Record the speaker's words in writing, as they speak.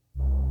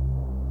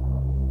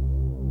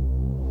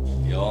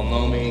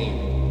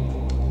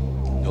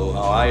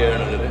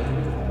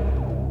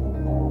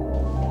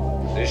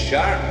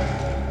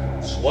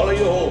shark, swallow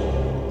you whole.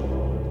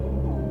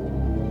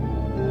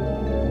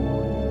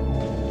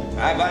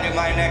 I value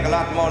my neck a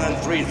lot more than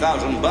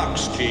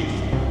 $3,000, Chief.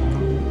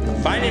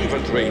 Find him for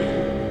 3,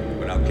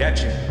 but I'll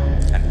catch him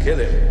and kill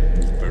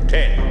him for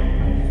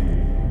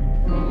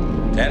 10.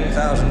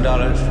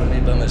 $10,000 for me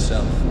by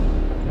myself.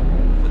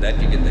 For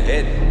that you get the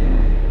head,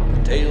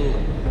 the tail,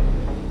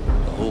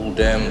 the whole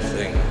damn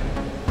thing.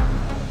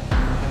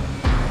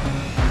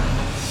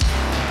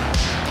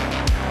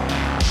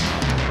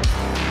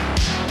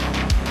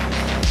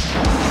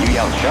 You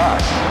yelled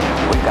shark.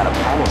 We've got a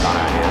panic on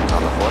our hands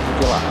on the 4th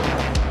of July.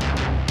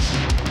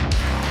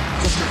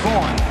 Mr.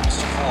 Vaughn,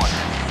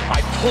 I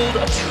pulled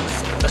a tooth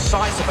the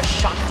size of a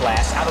shot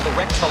glass out of the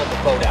wreck hull of the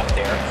boat out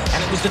there,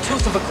 and it was the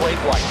tooth of a great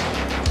white.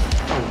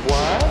 A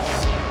what?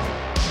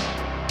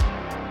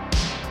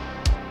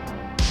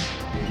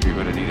 You're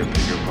gonna need a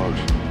bigger boat.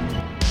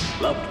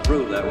 Love to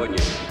prove that, wouldn't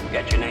you?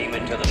 Get your name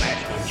into the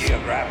National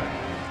Geographic.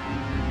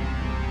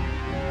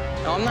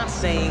 No, I'm not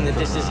saying that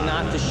this is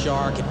not the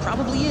shark. It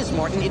probably is,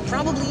 Martin. It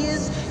probably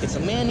is. It's a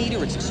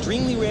man-eater. It's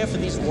extremely rare for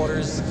these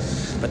waters.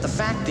 But the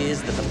fact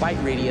is that the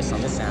bite radius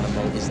on this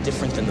animal is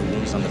different than the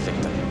wounds on the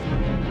victim.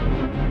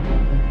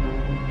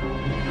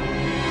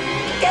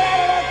 Get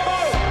out of that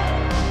boat!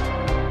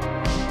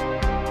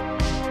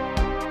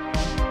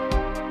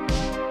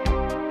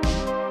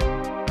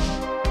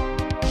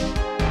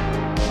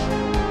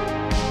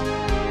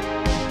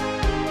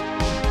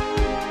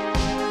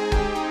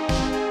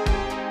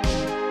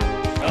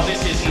 Well,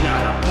 this is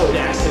not a boat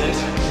accident.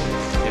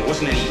 There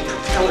wasn't any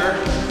propeller.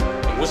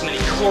 There wasn't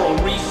any coral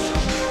reef.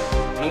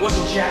 And it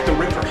wasn't Jack the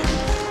Ripper.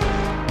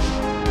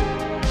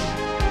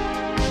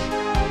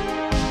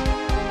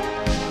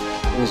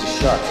 It was a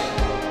shark.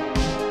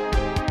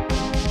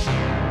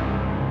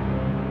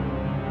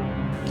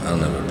 I'll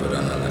never put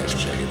on a life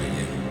jacket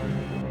again.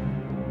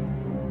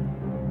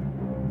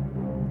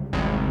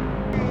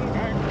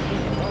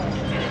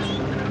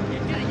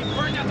 You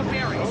burned out the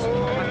bearings.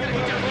 I'm gonna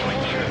get down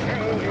right here.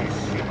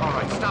 All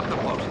right, stop the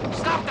boat.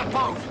 Stop the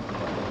boat!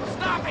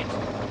 Stop it!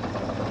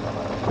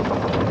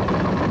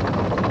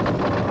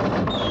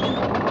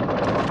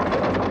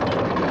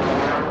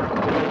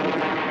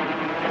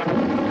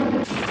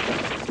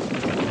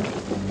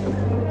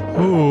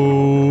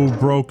 Who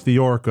broke the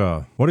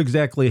Orca? What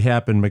exactly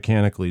happened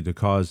mechanically to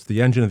cause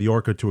the engine of the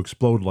Orca to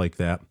explode like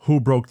that? Who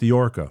broke the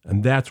Orca?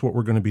 And that's what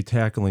we're going to be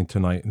tackling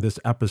tonight in this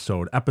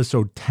episode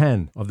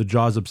 10 of the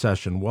Jaws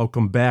Obsession.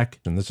 Welcome back,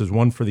 and this is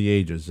one for the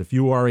ages. If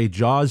you are a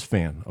Jaws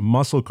fan, a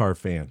muscle car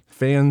fan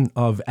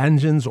of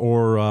engines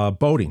or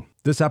boating,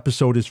 this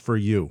episode is for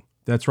you.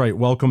 That's right.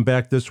 Welcome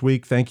back this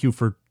week. Thank you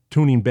for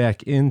tuning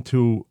back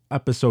into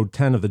episode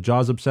 10 of the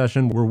Jaws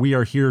Obsession, where we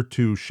are here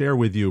to share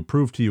with you,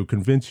 prove to you,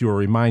 convince you, or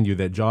remind you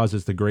that Jaws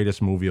is the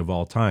greatest movie of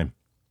all time.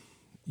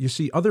 You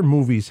see, other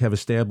movies have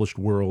established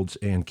worlds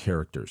and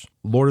characters.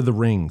 Lord of the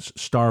Rings,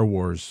 Star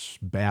Wars,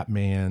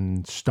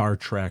 Batman, Star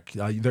Trek,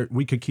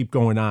 we could keep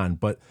going on,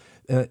 but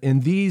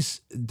in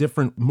these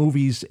different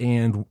movies,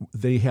 and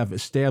they have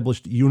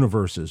established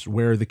universes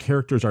where the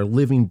characters are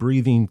living,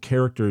 breathing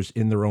characters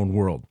in their own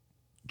world.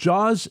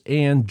 Jaws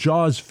and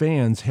Jaws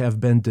fans have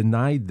been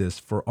denied this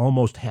for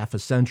almost half a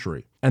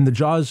century. And the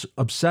Jaws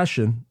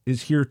obsession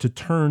is here to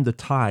turn the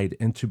tide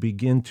and to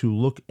begin to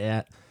look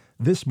at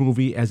this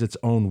movie as its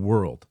own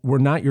world. We're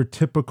not your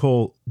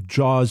typical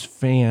Jaws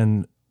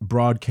fan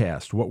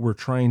broadcast. What we're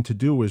trying to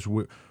do is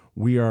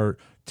we are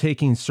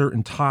taking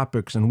certain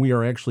topics and we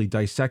are actually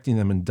dissecting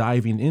them and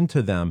diving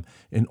into them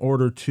in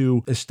order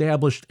to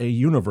establish a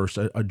universe,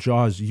 a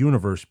Jaws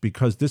universe,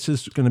 because this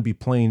is going to be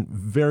playing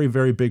very,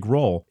 very big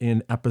role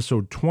in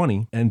episode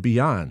 20 and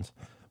beyond.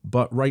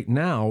 But right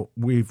now,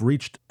 we've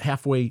reached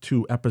halfway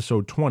to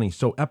episode 20.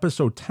 So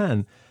episode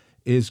 10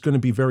 is going to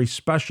be very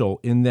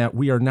special in that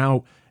we are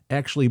now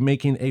actually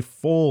making a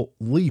full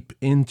leap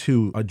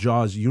into a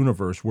Jaws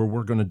universe where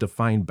we're going to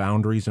define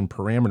boundaries and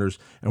parameters,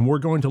 and we're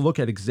going to look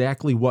at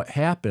exactly what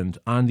happened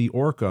on the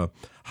Orca,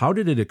 how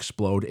did it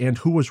explode, and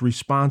who was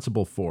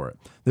responsible for it.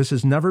 This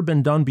has never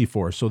been done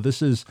before, so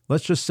this is,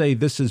 let's just say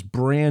this is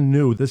brand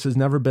new. This has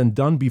never been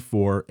done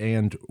before,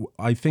 and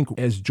I think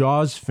as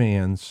Jaws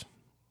fans,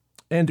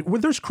 and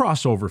there's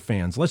crossover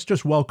fans. Let's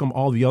just welcome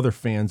all the other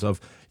fans of,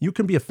 you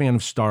can be a fan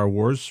of Star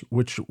Wars,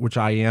 which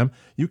I am.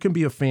 You can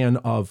be a fan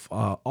of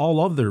all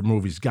other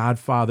movies,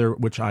 Godfather,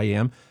 which I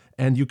am.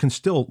 And you can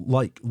still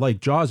like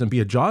Jaws and be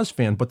a Jaws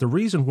fan. But the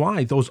reason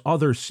why those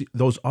other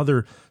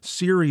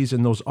series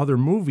and those other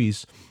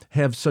movies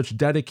have such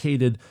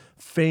dedicated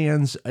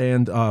fans,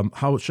 and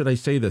how should I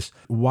say this?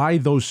 Why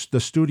the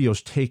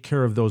studios take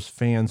care of those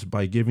fans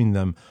by giving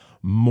them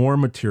more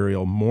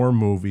material, more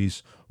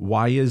movies.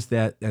 Why is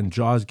that? And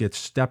Jaws gets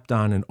stepped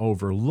on and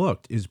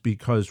overlooked is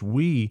because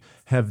we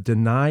have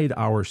denied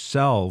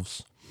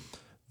ourselves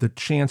the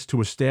chance to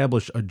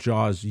establish a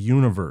Jaws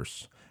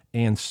universe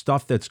and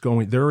stuff that's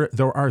going. There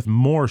are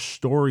more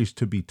stories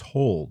to be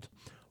told.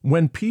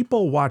 When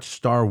people watch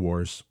Star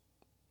Wars,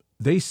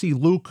 they see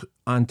Luke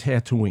on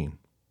Tatooine.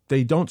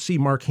 They don't see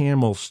Mark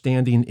Hamill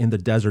standing in the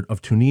desert of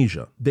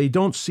Tunisia. They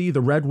don't see the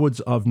redwoods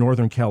of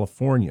Northern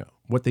California.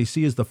 What they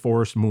see is the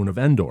forest moon of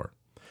Endor.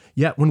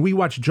 Yet when we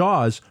watch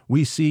Jaws,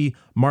 we see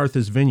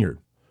Martha's Vineyard.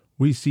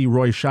 We see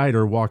Roy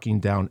Scheider walking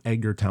down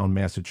Edgartown,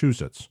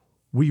 Massachusetts.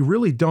 We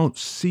really don't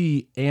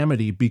see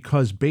Amity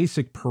because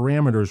basic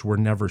parameters were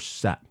never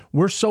set.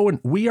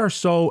 We are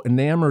so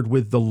enamored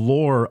with the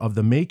lore of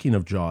the making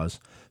of Jaws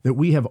that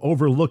we have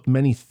overlooked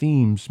many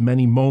themes,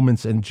 many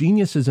moments, and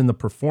geniuses in the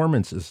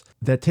performances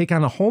that take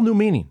on a whole new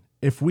meaning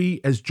if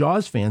we, as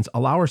Jaws fans,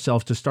 allow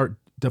ourselves to start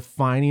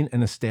defining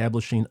and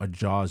establishing a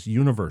Jaws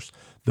universe.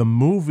 The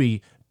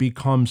movie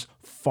becomes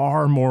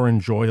far more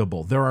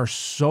enjoyable. There are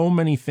so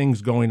many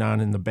things going on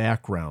in the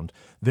background.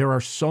 There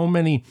are so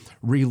many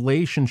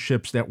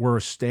relationships that were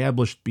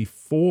established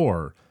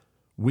before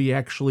we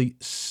actually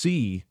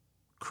see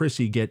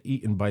Chrissy get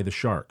eaten by the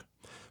shark.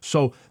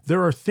 So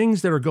there are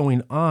things that are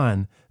going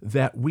on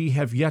that we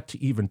have yet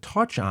to even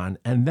touch on.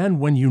 And then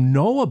when you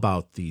know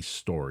about these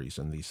stories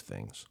and these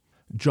things,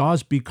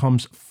 Jaws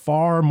becomes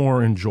far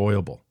more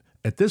enjoyable.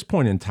 At this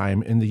point in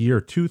time, in the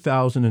year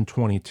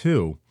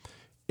 2022,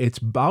 it's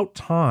about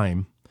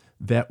time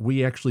that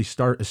we actually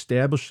start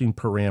establishing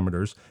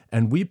parameters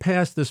and we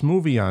pass this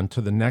movie on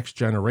to the next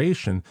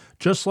generation,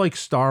 just like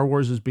Star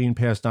Wars is being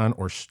passed on,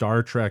 or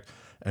Star Trek,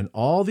 and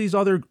all these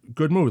other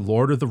good movies,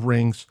 Lord of the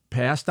Rings,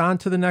 passed on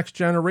to the next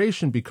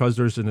generation because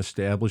there's an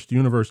established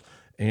universe.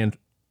 And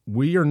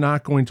we are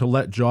not going to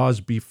let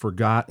Jaws be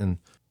forgotten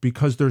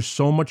because there's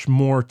so much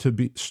more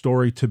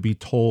story to be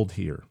told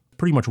here.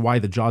 Pretty much why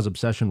the Jaws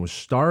obsession was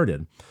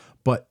started.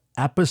 But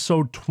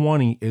episode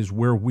 20 is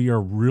where we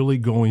are really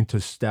going to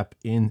step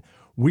in.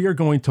 We are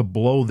going to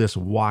blow this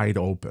wide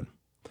open.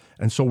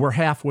 And so we're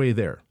halfway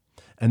there.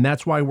 And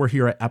that's why we're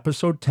here at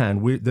episode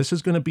 10. This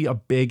is going to be a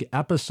big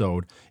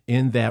episode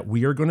in that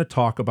we are going to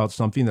talk about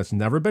something that's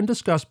never been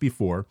discussed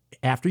before.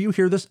 After you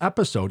hear this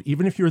episode,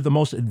 even if you're the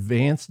most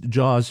advanced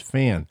Jaws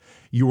fan,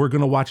 you are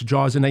going to watch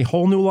Jaws in a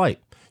whole new light.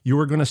 You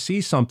are going to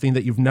see something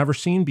that you've never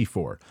seen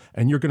before.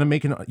 And you're going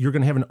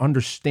to have an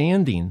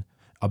understanding,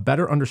 a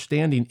better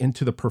understanding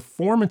into the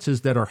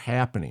performances that are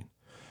happening.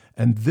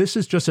 And this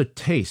is just a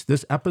taste.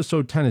 This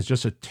episode 10 is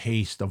just a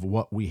taste of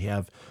what we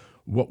have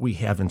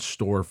in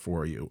store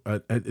for you.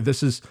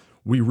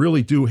 We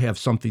really do have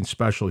something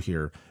special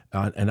here.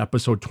 And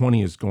episode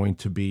 20 is going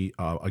to be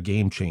a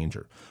game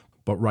changer.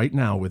 But right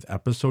now with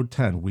episode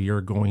 10, we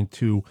are going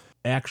to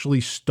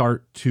actually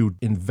start to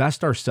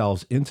invest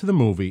ourselves into the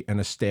movie and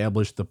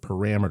establish the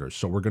parameters.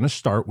 So we're going to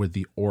start with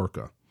the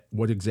Orca.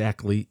 What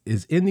exactly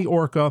is in the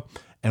Orca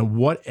and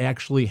what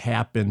actually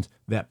happened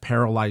that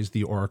paralyzed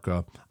the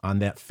Orca on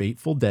that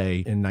fateful day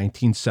in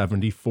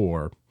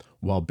 1974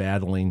 while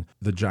battling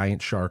the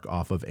giant shark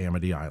off of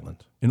Amity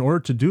Island. In order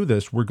to do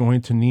this, we're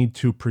going to need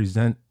to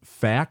present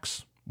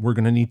facts, we're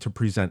going to need to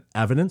present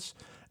evidence,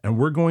 and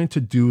we're going to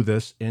do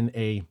this in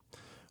a,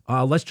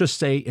 let's just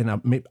say in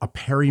a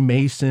Perry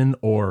Mason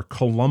or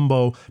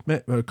Columbo's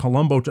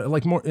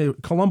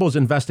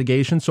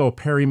investigation, so a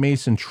Perry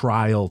Mason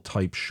trial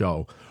type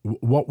show.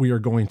 What we are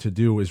going to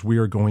do is we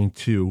are going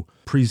to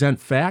present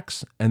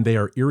facts, and they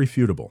are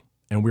irrefutable,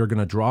 and we're going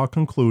to draw a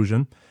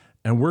conclusion.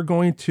 And we're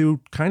going to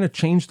kind of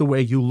change the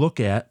way you look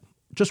at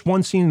just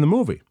one scene in the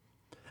movie.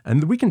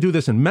 And we can do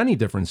this in many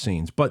different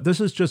scenes, but this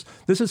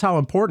is how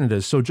important it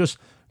is. So just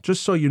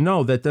so you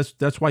know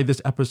that's why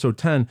this episode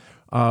 10,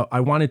 I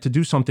wanted to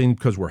do something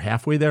because we're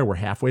halfway there. We're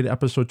halfway to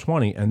episode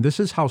 20. And this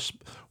is how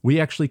we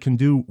can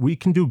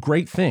do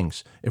great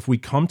things if we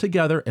come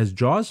together as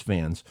Jaws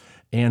fans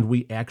and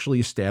we actually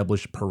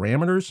establish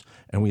parameters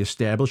and we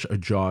establish a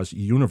Jaws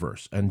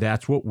universe. And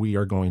that's what we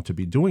are going to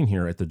be doing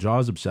here at the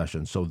Jaws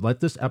Obsession. So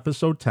let this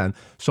episode 10.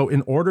 So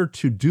in order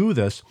to do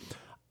this,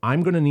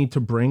 I'm going to need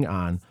to bring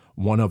on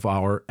one of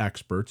our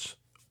experts.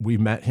 We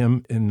met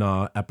him in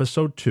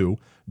episode 2,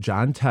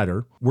 John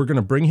Tedder. We're going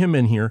to bring him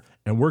in here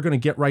and we're going to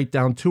get right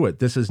down to it.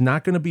 This is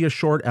not going to be a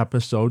short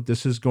episode.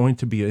 This is going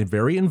to be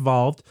very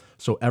involved.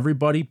 So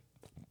everybody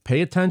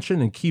pay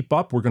attention and keep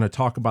up. We're going to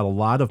talk about a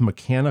lot of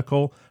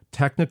mechanical,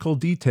 technical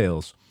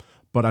details.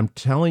 But I'm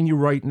telling you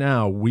right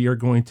now, we are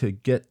going to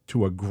get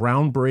to a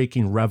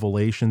groundbreaking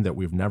revelation that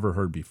we've never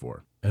heard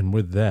before. And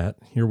with that,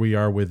 here we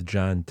are with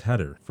John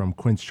Tedder from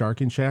Quint's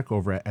Sharking Shack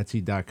over at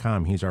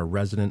Etsy.com. He's our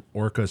resident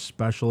Orca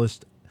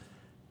specialist,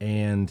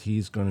 and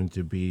he's going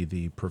to be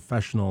the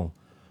professional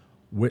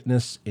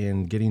witness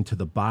in getting to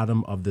the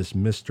bottom of this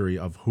mystery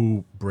of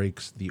who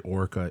breaks the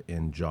Orca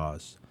in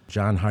Jaws.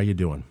 John, how you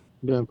doing?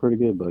 Doing pretty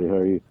good, buddy. How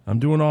are you? I'm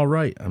doing all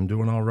right.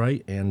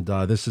 And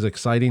this is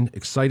exciting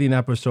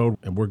episode.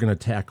 And we're going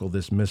to tackle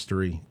this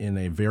mystery in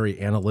a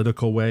very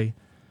analytical way.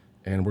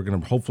 And we're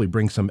going to hopefully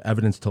bring some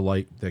evidence to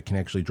light that can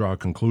actually draw a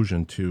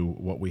conclusion to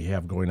what we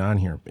have going on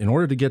here. In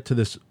order to get to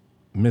this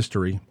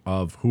mystery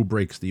of who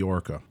breaks the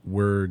Orca,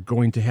 we're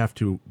going to have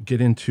to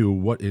get into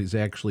what is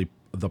actually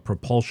the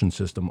propulsion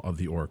system of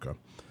the Orca.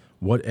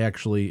 What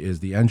actually is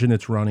the engine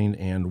it's running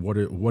and what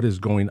is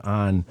going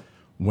on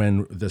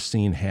when the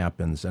scene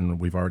happens, and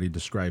we've already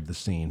described the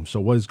scene. So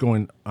what is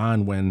going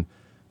on when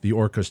the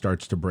Orca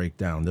starts to break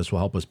down. This will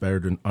help us better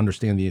to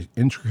understand the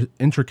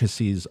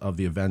intricacies of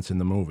the events in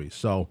the movie.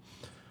 So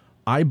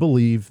I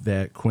believe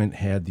that Quint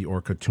had the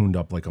Orca tuned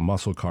up like a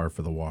muscle car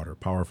for the water,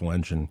 powerful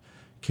engine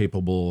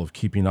capable of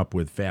keeping up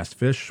with fast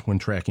fish when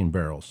tracking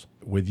barrels.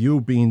 With you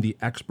being the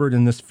expert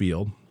in this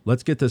field,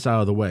 let's get this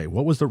out of the way.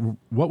 What was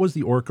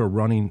the Orca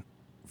running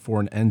for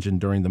an engine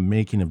during the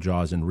making of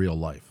Jaws in real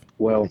life?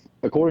 Well,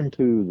 according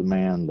to the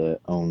man that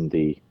owned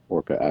the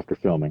Orca after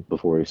filming,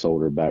 before he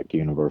sold her back to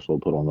Universal,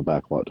 put on the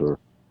backlot tour,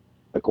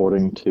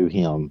 according to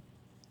him,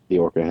 the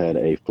Orca had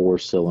a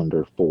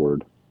four-cylinder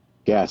Ford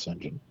gas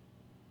engine.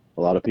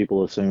 A lot of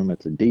people assume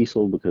it's a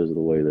diesel because of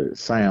the way that it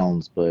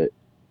sounds, but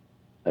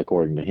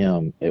according to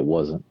him, it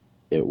wasn't.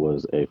 It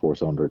was a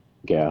four-cylinder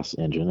gas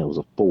engine. It was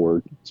a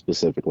Ford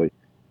specifically,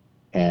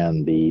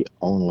 and the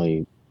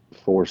only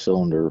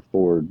four-cylinder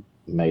Ford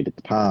made at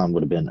the time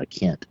would have been a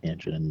Kent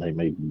engine. They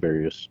made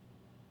various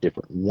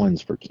different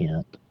ones for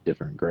Kent,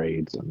 different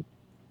grades, and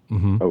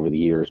over the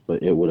years.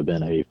 But it would have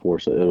been a four.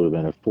 It would have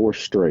been a four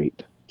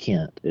straight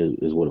Kent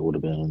is what it would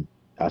have been.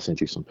 I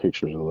sent you some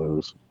pictures of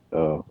those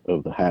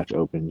of the hatch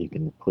open. You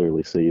can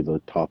clearly see the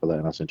top of that,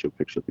 and I sent you a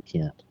picture of the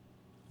Kent.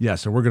 Yeah,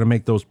 so we're going to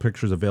make those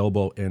pictures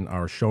available in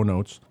our show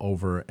notes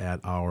over at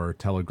our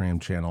Telegram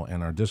channel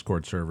and our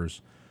Discord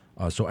servers.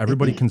 So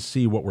everybody can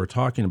see what we're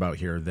talking about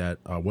here, that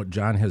what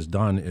John has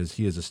done is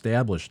he has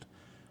established,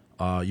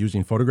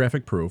 using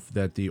photographic proof,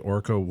 that the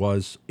Orca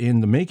was, in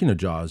the making of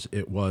Jaws,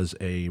 it was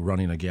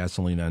running a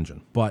gasoline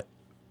engine. But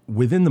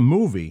within the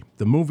movie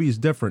is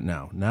different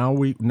now. Now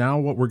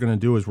what we're going to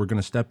do is we're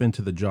going to step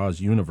into the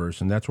Jaws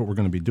universe, and that's what we're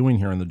going to be doing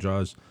here in the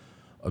Jaws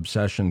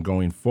obsession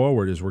going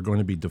forward, is we're going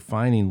to be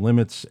defining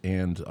limits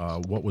and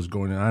what was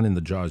going on in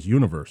the Jaws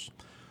universe.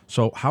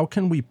 So how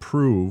can we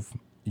prove,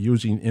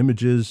 using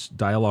images,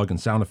 dialogue, and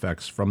sound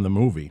effects from the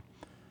movie,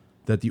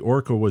 that the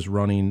Orca was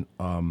running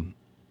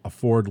a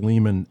Ford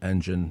Lehman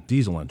engine,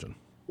 diesel engine?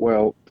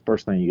 Well, the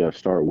first thing you got to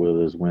start with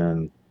is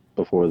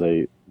before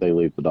they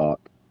leave the dock,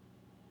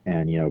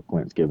 and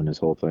Quint's giving his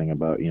whole thing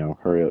about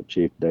hurry up,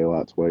 Chief,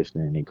 daylight's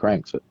wasting, and he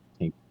cranks it.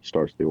 He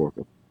starts the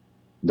Orca.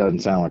 Doesn't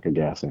sound like a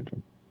gas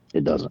engine.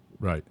 It doesn't.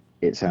 Right.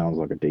 It sounds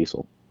like a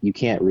diesel. You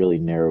can't really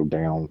narrow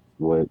down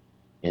what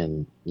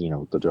in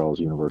the Jaws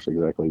universe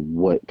exactly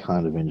what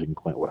kind of engine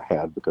Quint would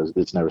have had, because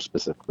it's never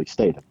specifically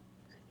stated,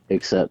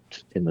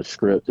 except in the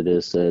script it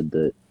is said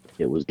that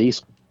it was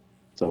diesel.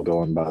 So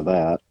going by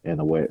that and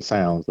the way it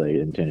sounds,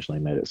 they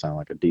intentionally made it sound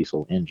like a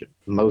diesel engine.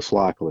 Most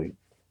likely,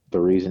 the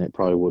reason it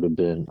probably would have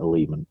been a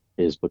Lehman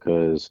is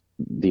because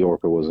the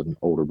Orca was an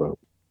older boat.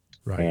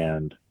 Right.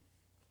 And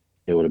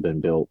it would have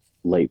been built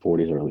late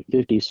 40s, early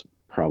 50s,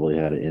 probably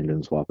had an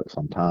engine swap at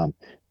some time.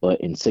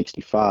 But in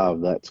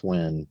 65, that's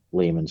when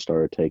Lehman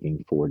started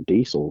taking Ford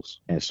diesels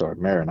and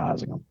started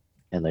marinizing them.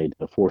 And they did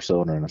a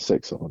four-cylinder and a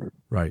six-cylinder.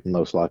 Right.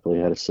 Most likely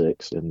had a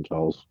six in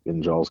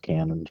Jaws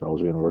canon.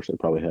 Jaws University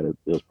it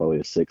was probably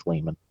a six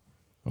Lehman.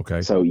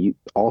 Okay. So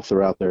all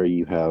throughout there,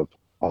 you have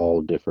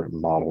all different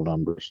model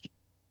numbers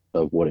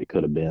of what it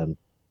could have been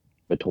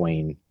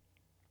between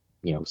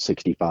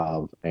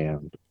 65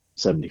 and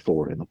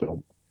 74 in the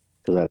film,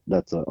 because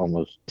that's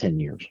almost 10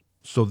 years.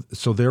 So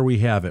there we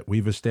have it.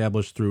 We've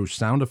established through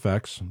sound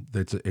effects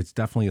that it's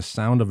definitely a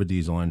sound of a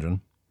diesel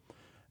engine.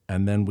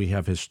 And then we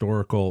have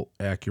historical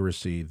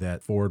accuracy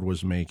that Ford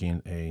was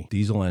making a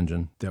diesel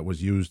engine that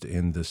was used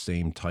in the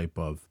same type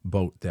of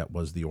boat that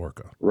was the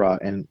Orca. Right.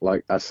 And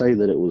like I say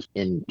that it was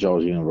in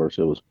Jaws universe,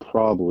 it was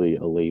probably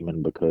a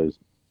Lehman because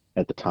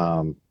at the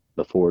time,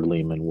 the Ford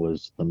Lehman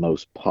was the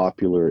most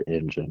popular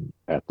engine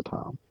at the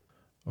time.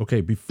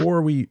 Okay,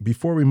 before we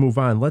move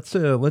on, let's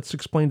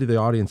explain to the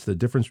audience the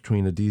difference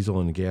between a diesel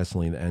and a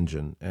gasoline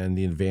engine and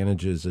the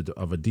advantages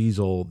of a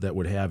diesel that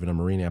would have in a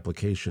marine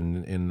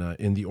application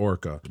in the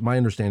Orca. My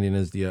understanding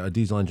is a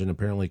diesel engine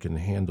apparently can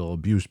handle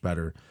abuse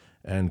better,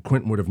 and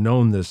Quentin would have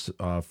known this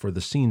for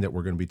the scene that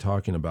we're going to be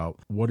talking about.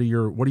 What are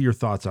your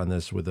thoughts on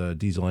this with a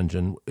diesel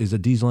engine? Is a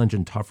diesel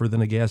engine tougher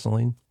than a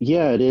gasoline?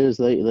 Yeah, it is.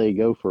 They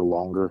go for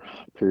longer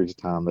periods of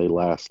time. They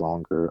last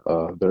longer.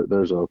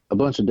 There's a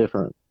bunch of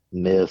different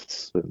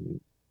myths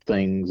and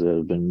things that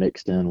have been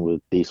mixed in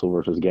with diesel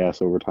versus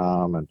gas over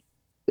time, and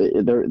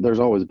there's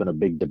always been a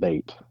big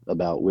debate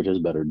about which is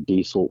better,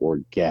 diesel or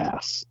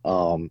gas.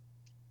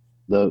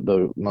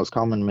 The most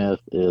common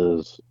myth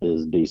is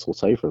diesel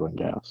safer than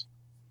gas,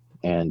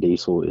 and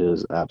diesel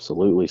is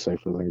absolutely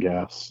safer than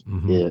gas.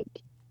 Mm-hmm.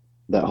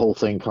 That whole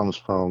thing comes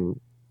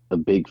from a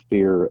big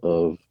fear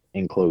of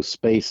enclosed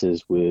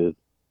spaces with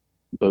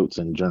boats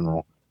in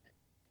general.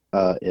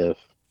 If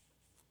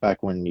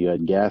back when you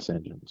had gas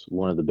engines,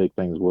 one of the big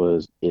things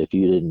was if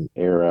you didn't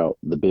air out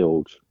the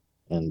bilge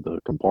in the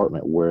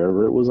compartment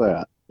wherever it was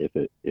at, if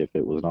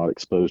it was not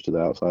exposed to the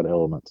outside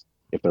elements,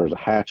 if there was a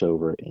hatch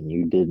over it and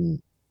you didn't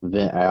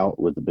vent out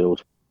with the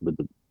bilge with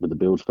the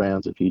bilge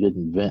fans, if you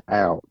didn't vent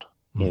out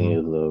any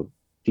of the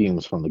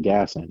fumes from the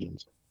gas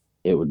engines,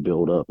 it would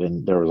build up,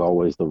 and there was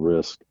always the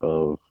risk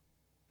of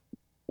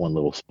one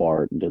little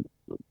spark,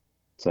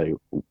 say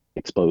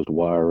exposed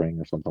wiring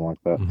or something like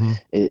that.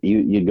 Mm-hmm.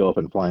 You'd go up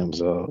in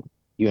flames.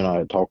 you and I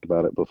had talked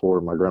about it before.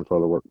 My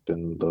grandfather worked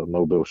in the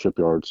Mobile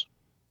shipyards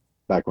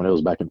back when it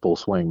was back in full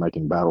swing,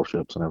 making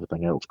battleships and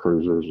everything else,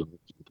 cruisers, and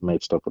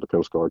made stuff for the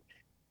Coast Guard.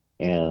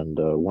 And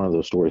one of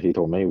those stories he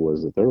told me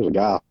was that there was a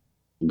guy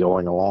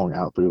going along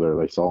out through there.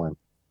 They saw him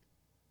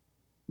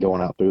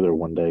going out through there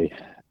one day,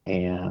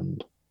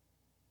 and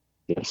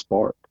he had a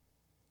spark,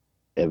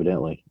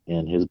 evidently,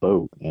 in his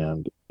boat,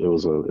 and it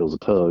was a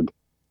tug,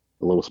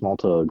 a little small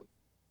tug,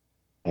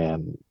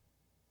 and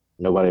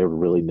nobody ever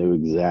really knew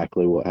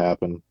exactly what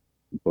happened,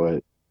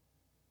 but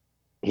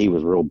he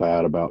was real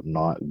bad about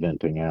not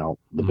venting out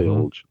the Mm-hmm.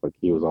 bilge. Like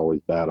he was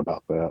always bad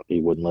about that. He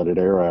wouldn't let it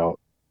air out.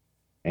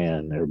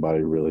 And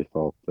everybody really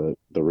thought that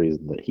the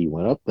reason that he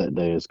went up that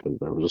day is because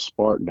there was a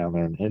spark down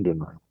there in the engine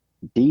room.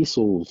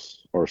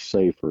 Diesels are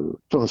safer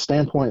from the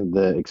standpoint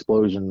that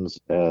explosions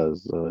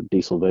as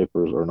diesel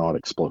vapors are not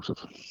explosive.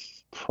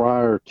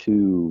 Prior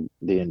to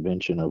the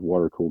invention of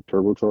water-cooled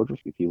turbochargers,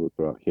 if you look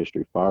throughout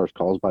history, fires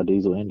caused by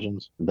diesel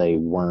engines, they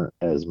weren't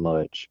as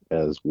much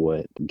as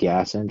what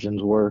gas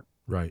engines were.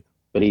 Right.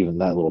 But even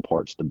that little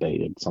part's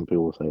debated. Some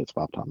people say it's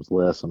 5 times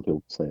less. Some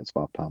people say it's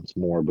 5 times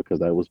more because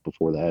that was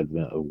before the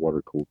advent of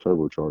water-cooled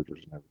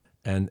turbochargers and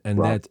everything. And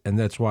Right.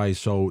 that's why,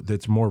 so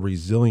that's more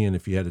resilient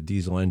if you had a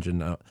diesel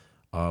engine.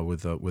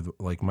 With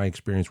like my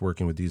experience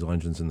working with diesel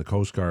engines in the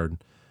Coast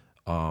Guard,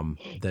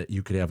 that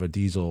you could have a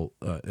diesel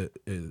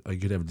you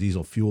could have a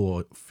diesel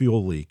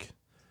fuel leak,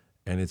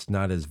 and it's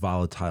not as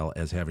volatile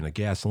as having a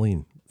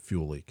gasoline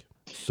fuel leak.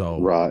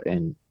 So Right.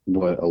 And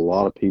what a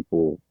lot of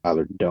people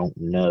either don't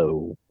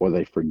know or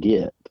they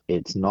forget,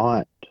 it's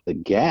not the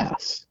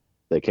gas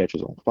that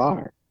catches on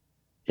fire,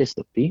 it's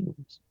the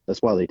fumes.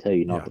 That's why they tell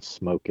you not yeah, to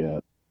smoke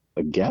at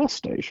a gas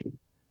station.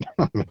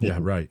 I yeah,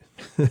 mean, right.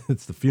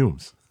 It's the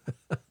fumes.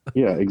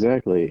 yeah,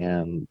 exactly.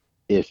 And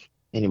if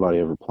anybody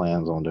ever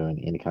plans on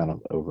doing any kind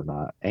of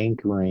overnight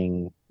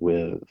anchoring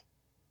with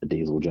a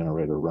diesel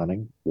generator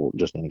running, well,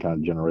 just any kind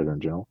of generator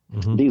in general,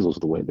 Hmm. diesel's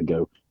the way to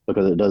go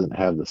because it doesn't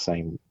have the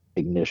same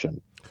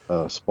ignition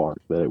spark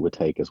that it would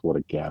take as what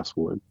a gas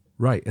would.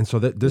 Right, and so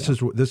that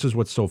Yeah. this is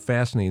what's so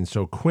fascinating.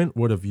 So Quint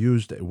would have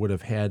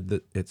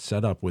had it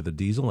set up with a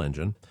diesel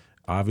engine.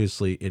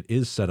 Obviously, it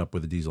is set up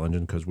with a diesel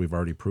engine because we've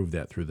already proved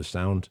that through the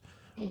sound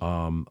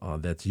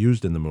that's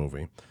used in the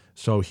movie.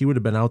 So he would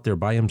have been out there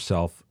by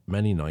himself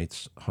many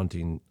nights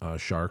hunting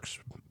sharks,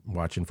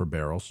 watching for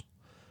barrels,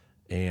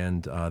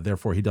 and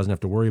therefore he doesn't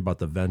have to worry about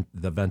the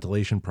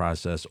ventilation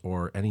process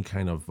or any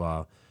kind of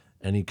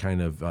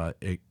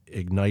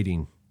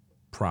igniting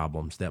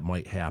problems that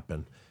might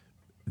happen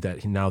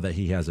now that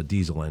he has a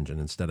diesel engine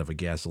instead of a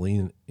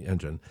gasoline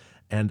engine.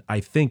 And I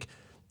think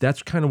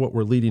that's kind of what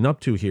we're leading up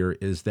to here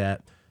is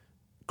that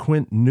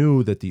Quint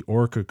knew that the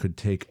Orca could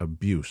take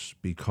abuse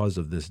because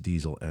of this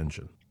diesel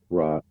engine.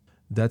 Right.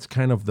 That's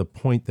kind of the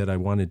point that I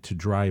wanted to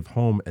drive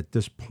home at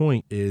this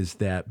point is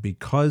that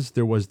because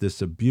there was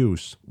this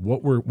abuse,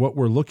 what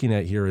we're looking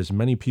at here is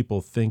many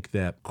people think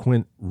that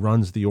Quint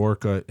runs the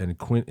Orca and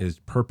Quint is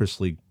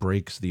purposely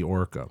breaks the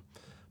Orca.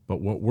 But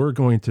what we're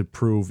going to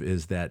prove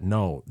is that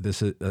no,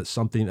 this is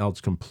something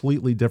else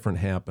completely different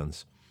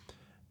happens.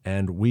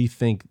 And we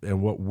think,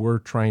 and what we're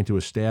trying to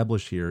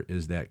establish here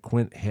is that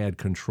Quint had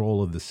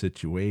control of the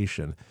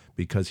situation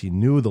because he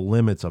knew the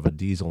limits of a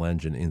diesel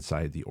engine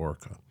inside the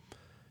Orca.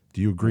 Do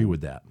you agree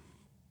with that?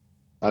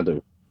 I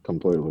do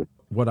completely.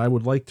 What I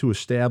would like to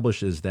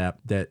establish is that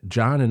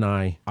John and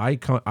I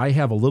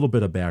have a little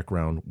bit of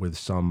background with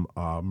some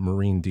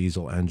marine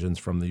diesel engines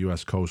from the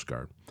U.S. Coast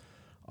Guard.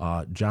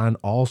 John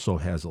also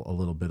has a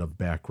little bit of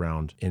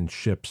background in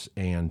ships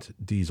and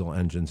diesel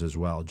engines as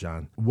well.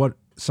 John, what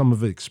some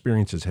of the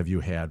experiences have you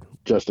had?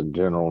 Just in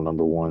general,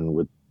 number one,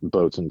 with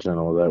boats in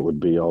general, that would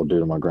be all due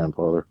to my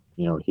grandfather.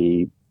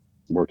 He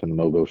worked in the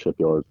Mobile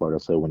shipyards, like I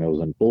said, when it was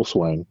in full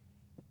swing,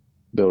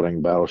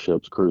 building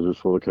battleships, cruisers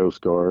for the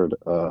Coast Guard.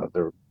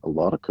 There were a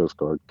lot of Coast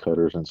Guard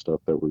cutters and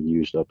stuff that were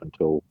used up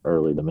until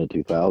early to mid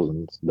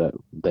 2000s that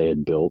they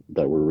had built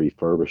that were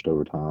refurbished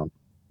over time.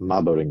 My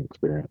boating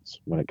experience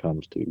when it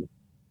comes to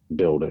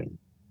building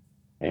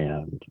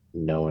and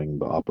knowing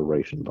the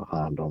operation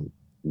behind them,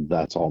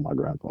 that's all my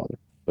grandfather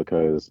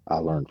because I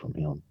learned from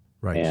him.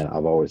 Right. And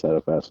I've always had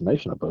a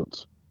fascination of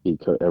boats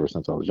ever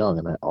since I was young,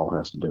 and that all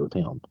has to do with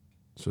him.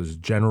 So it's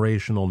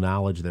generational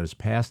knowledge that is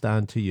passed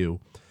on to you.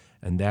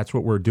 And that's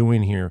what we're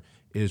doing here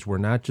is we're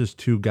not just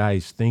two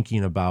guys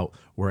thinking about,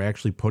 we're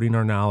actually putting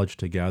our knowledge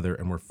together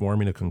and we're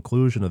forming a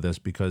conclusion of this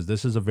because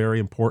this is a very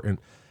important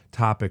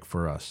topic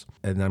for us.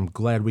 And I'm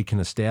glad we can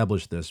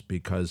establish this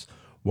because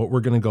what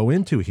we're going to go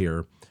into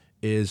here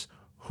is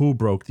who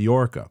broke the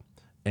Orca.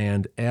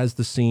 And as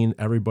the scene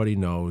everybody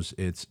knows,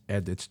 it's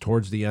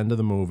towards the end of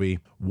the movie.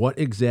 What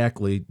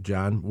exactly,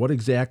 John, what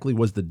exactly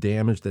was the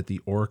damage that the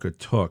Orca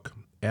took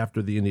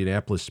after the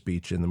Indianapolis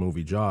speech in the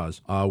movie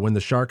Jaws, when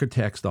the shark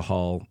attacks the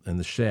hull and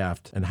the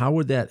shaft, and how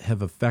would that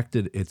have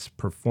affected its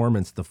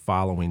performance the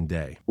following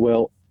day?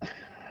 Well,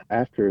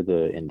 after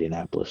the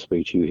Indianapolis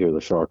speech, you hear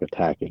the shark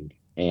attacking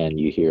and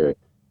you hear it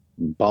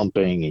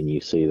bumping and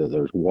you see that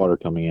there's water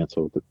coming in.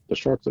 So the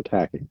shark's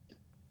attacking.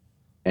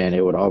 And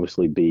it would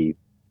obviously be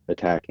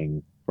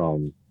attacking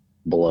from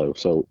below.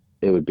 So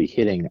it would be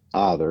hitting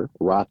either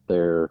right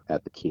there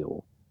at the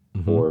keel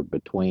Mm-hmm. or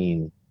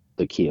between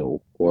the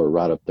keel or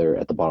right up there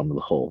at the bottom of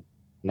the hull.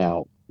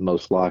 Now,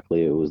 most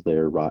likely it was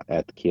there right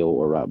at the keel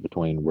or right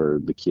between where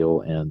the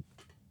keel and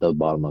the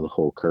bottom of the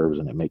hull curves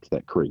and it makes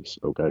that crease.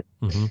 Okay.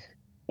 Mm-hmm.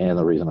 And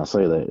the reason I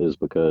say that is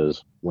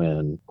because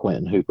when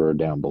Quentin Hooper are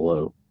down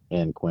below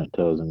and Quint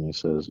tells him, he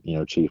says,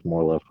 Chief,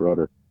 more left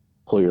rudder,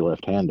 pull your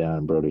left hand down.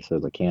 And Brody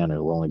says, I can.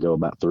 It'll only go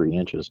about 3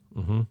 inches.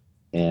 Mm-hmm.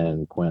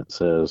 And Quint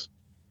says,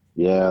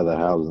 yeah, the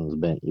housing's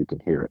bent. You can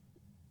hear it.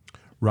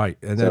 Right,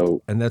 and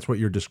So, that's what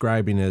you're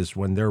describing is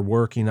when they're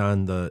working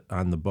on the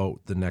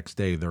boat the next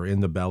day. They're in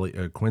the belly.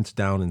 Quint's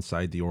down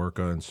inside the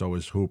Orca, and so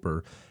is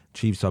Hooper.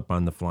 Chief's up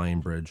on the flying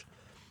bridge.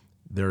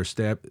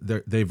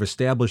 They've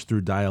established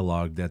through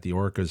dialogue that the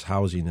Orca's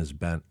housing is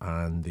bent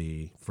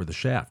for the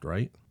shaft,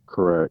 right?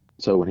 correct.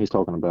 So when he's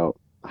talking about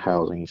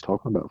housing, he's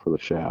talking about for the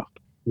shaft.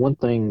 One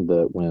thing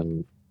that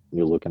when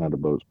you're looking at a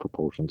boat's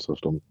propulsion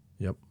system,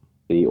 Yep.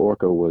 the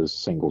Orca was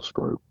single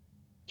screw.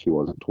 She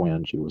wasn't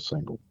twin, she was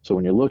single. So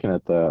when you're looking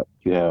at that,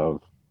 you have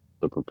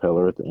the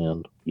propeller at the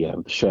end, you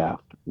have the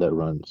shaft that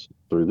runs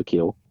through the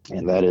keel,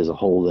 and that is a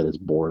hole that is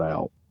bored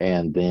out.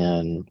 And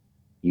then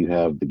you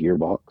have the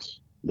gearbox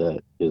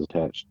that is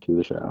attached to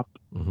the shaft,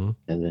 Mm-hmm.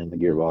 and then the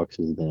gearbox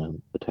is then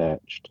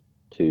attached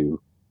to,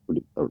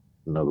 or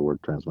another word,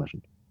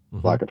 transmission,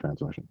 Mm-hmm. like a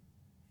transmission,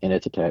 and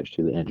it's attached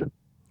to the engine.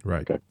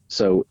 Right. Okay.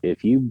 So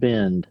if you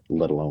bend,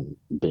 let alone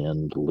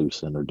bend,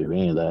 loosen, or do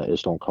any of that,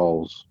 it's going to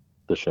cause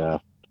the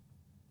shaft,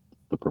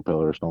 the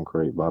propellers don't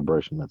create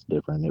vibration that's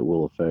different. It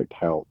will affect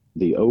how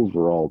the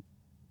overall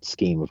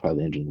scheme of how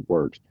the engine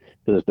works.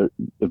 Because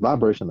if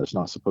vibration that's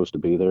not supposed to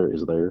be there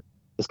is there,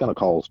 it's going to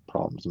cause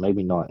problems.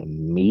 Maybe not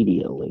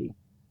immediately,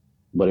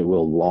 but it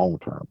will long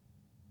term.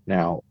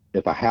 Now,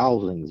 if a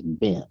housing's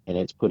bent and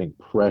it's putting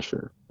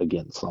pressure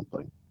against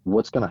something,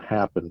 what's going to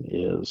happen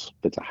is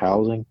if it's a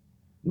housing,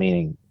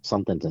 meaning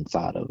something's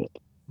inside of it.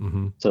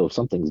 Mm-hmm. So if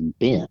something's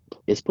bent,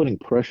 it's putting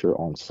pressure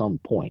on some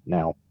point.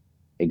 Now,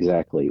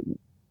 exactly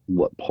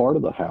what part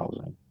of the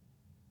housing,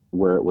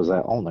 where it was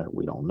at on there,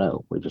 we don't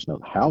know. We just know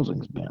the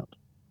housing's bent.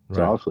 So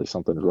Right. obviously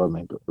something's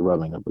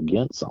rubbing up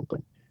against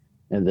something.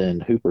 And then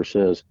Hooper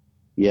says,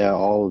 yeah,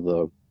 all of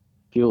the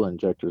fuel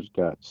injectors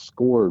got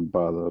scored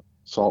by the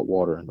salt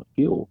water and the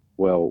fuel.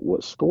 Well,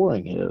 what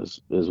scoring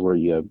is where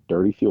you have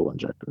dirty fuel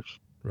injectors.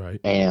 Right.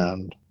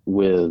 And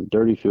with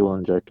dirty fuel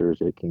injectors,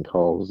 it can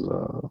cause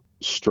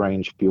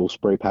strange fuel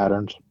spray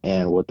patterns.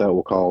 And what that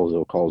will cause,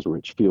 it'll cause a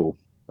rich fuel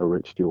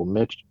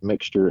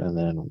mixture, and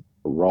then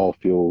a raw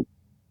fuel.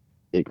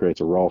 It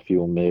creates a raw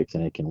fuel mix,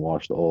 and it can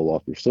wash the oil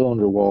off your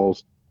cylinder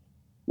walls,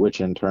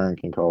 which in turn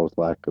can cause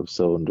lack of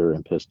cylinder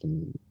and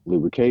piston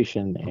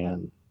lubrication,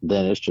 and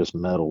then it's just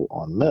metal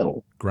on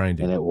metal.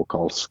 Grinding. And it will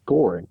cause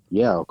scoring.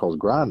 Yeah, it'll cause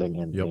grinding,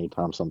 and Yep.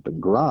 anytime something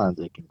grinds,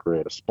 it can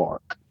create a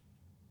spark.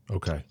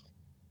 Okay.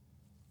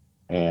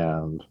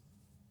 And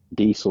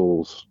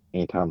diesels,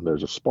 anytime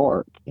there's a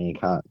spark, any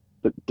kind,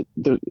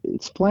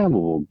 it's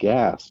flammable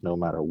gas no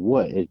matter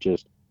what. It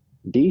just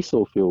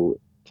diesel fuel,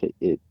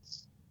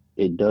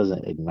 it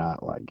doesn't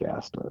ignite like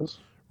gas does.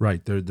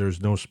 Right.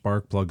 There's no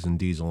spark plugs in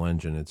diesel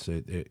engine. It's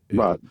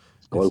Right,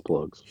 it's glow it's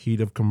plugs.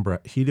 heat of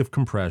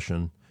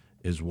compression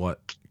is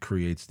what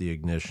creates the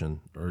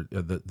ignition or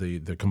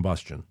the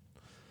combustion,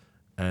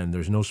 and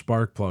there's no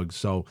spark plugs.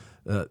 So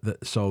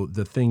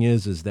the thing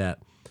is that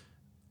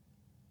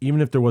even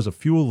if there was a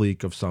fuel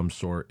leak of some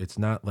sort, it's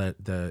not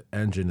that the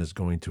engine is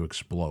going to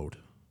explode.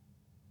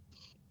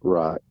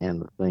 Right,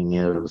 and the thing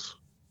is,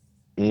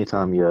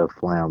 anytime you have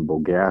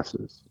flammable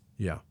gases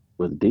Yeah.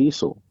 with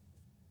diesel,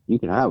 you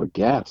can have a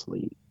gas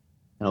leak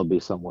and it'll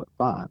be somewhat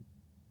fine.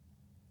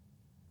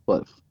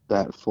 But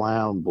that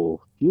flammable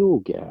fuel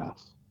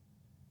gas,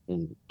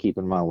 and keep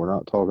in mind, we're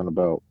not talking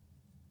about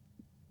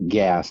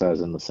gas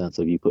as in the sense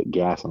of you put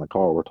gas in a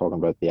car. We're talking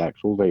about the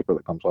actual vapor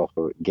that comes off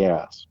of it,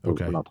 gas.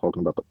 Okay. We're not talking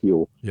about the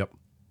fuel. Yep.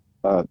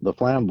 The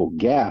flammable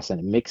gas, and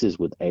it mixes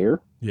with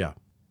air Yeah.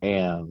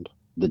 and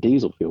the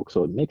diesel fuel,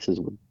 so it mixes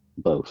with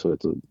both. So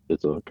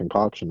it's a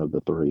concoction of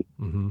the three,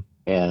 Mm-hmm.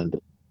 and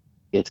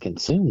it's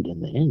consumed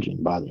in the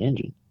engine by the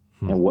engine.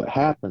 Hmm. And what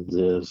happens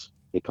is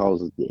it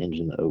causes the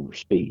engine to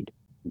overspeed.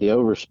 The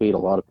overspeed, a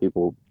lot of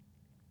people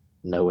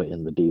know it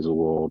in the diesel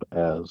world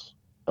as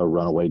a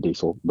runaway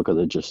diesel because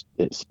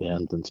it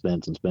spins and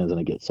spins and spins,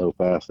 and it gets so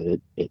fast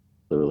it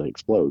literally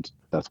explodes.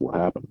 That's what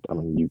happened. I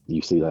mean,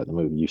 you see that in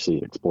the movie. You see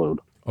it explode.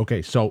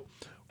 Okay, so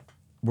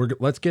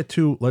let's get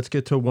to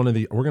one of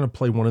the. We're going to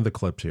play one of the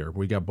clips here.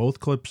 We got both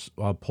clips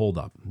pulled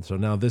up. So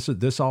now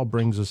this all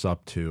brings us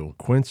up to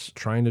Quint's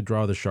trying to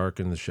draw the shark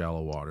in the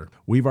shallow water.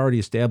 We've already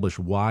established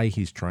why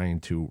he's trying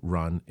to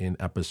run in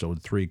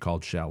episode 3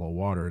 called Shallow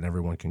Water, and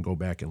everyone can go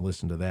back and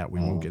listen to that. We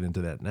won't get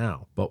into that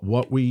now. But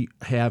what we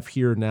have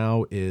here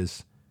now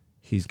is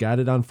he's got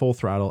it on full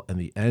throttle, and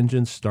the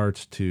engine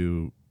starts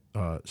to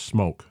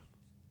smoke.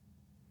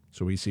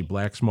 So we see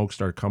black smoke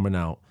start coming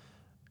out.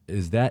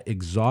 Is that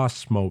exhaust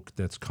smoke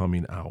that's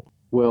coming out?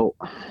 Well,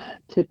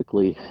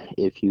 typically,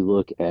 if you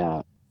look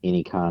at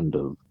any kind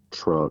of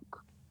truck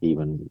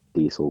even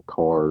diesel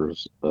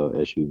cars,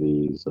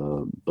 SUVs,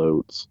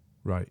 boats.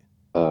 Right.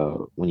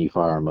 When you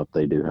fire them up,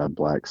 they do have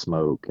black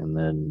smoke, and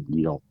then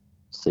you don't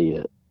see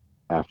it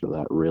after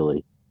that,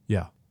 really.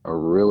 Yeah. I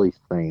really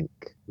think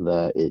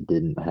that it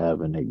didn't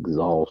have an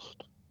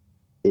exhaust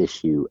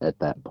issue at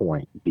that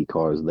point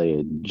because they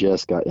had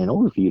just got, in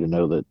order for you to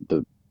know that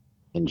the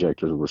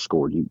injectors were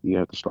scored, you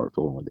have to start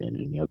fooling with the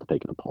engine. You have to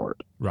take it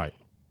apart. Right.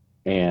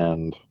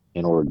 And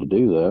in order to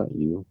do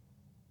that,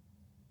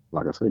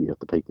 like I said, you have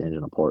to take the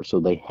engine apart. So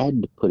they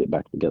had to put it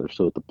back together.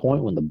 So at the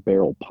point when the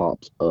barrel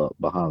pops up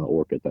behind the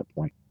Orca at that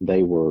point,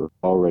 they were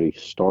already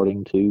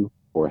starting to,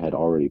 or had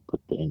already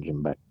put the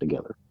engine back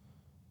together.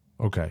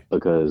 Okay.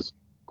 Because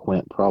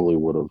Quint probably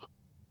would have,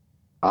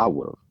 I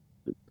would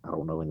have, I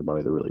don't know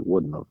anybody that really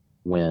wouldn't have.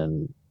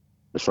 When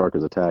the shark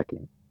is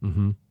attacking,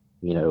 Mm-hmm.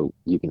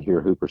 You can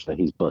hear Hooper say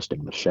he's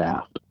busting the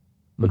shaft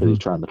because he's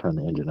trying to turn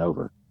the engine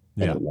over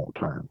and Yeah. it won't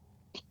turn.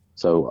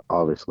 So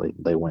obviously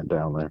they went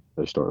down there,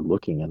 they started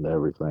looking into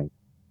everything,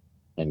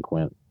 and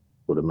Quint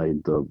would have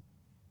made the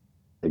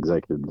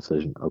executive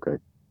decision, okay,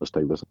 let's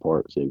take this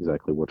apart, see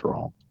exactly what's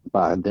wrong.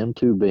 By them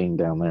two being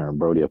down there and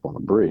Brody up on the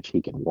bridge,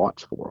 he can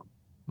watch for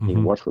them. He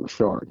can watch for the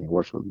shark, he can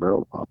watch for the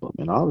barrel to pop up.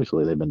 And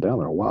obviously they've been down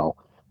there a while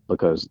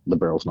because the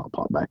barrel's not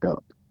popped back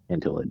up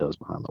until it does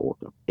behind the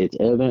Orca. It's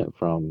evident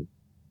from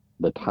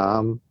the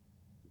time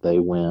they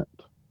went,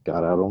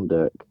 got out on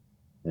deck,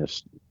 and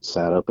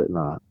sat up at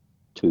night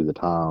to the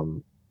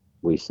time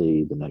we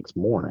see the next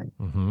morning.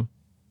 Mm-hmm.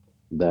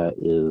 That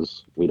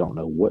is, we don't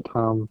know what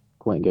time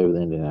Quint gave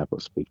the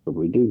Indianapolis speech, but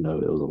we do know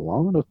it was a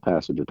long enough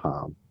passage of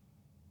time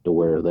to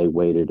where they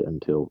waited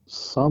until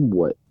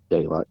somewhat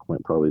daylight.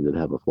 Quint probably did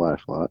have a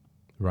flashlight,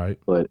 Right.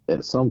 but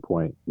at some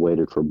point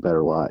waited for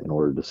better light in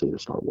order to see it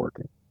start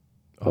working.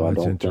 So Oh, I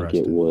that's don't think it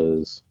interesting.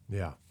 was.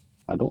 Yeah.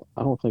 I don't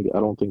think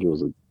it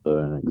was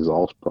an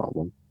exhaust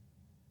problem.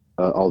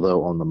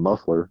 Although on the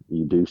muffler,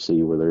 you do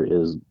see where there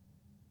is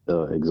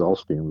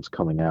exhaust fumes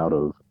coming out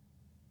of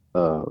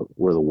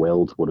where the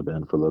welds would have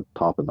been for the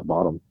top and the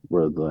bottom,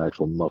 where the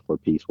actual muffler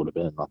piece would have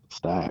been, not the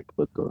stack,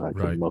 but the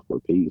actual Right. muffler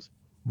piece.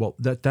 Well,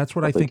 that's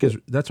what I think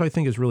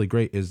is really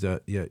great is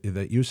that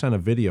that you sent a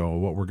video.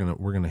 What we're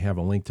gonna have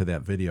a link to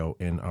that video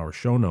in our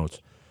show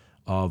notes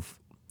of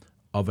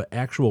an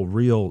actual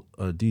real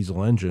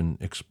diesel engine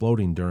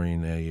exploding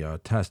during a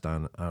test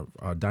on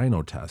a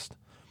dyno test,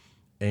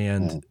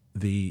 and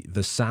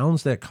the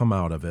sounds that come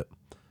out of it,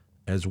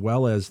 as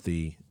well as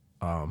the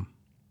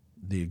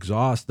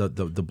exhaust,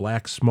 the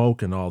black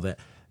smoke and all that.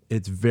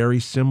 It's very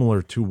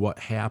similar to what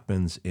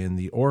happens in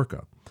the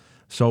Orca.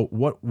 So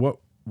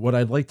what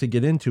I'd like to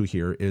get into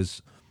here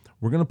is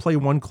we're going to play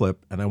one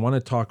clip, and I want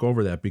to talk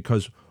over that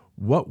because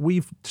what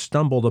we've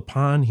stumbled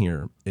upon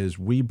here is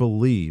we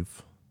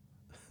believe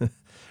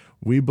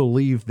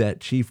that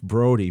Chief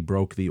Brody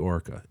broke the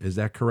Orca. Is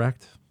that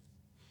correct?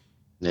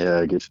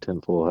 Yeah, get your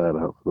tinfoil hat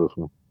out for this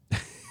one.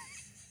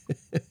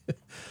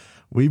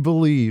 We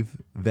believe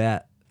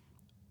that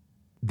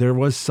there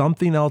was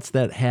something else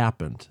that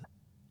happened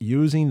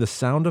using the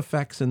sound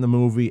effects in the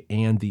movie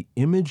and the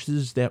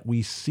images that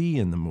we see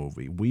in the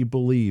movie. We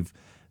believe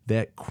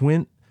that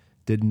Quint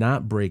did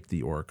not break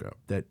the Orca,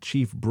 that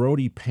Chief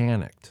Brody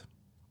panicked.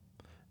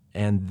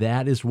 And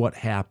that is what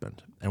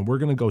happened. And we're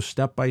going to go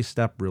step by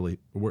step, really.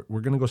 We're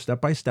going to go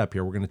step by step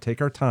here. We're going to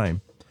take our time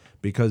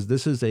because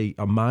this is a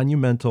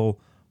monumental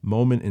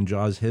moment in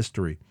Jaws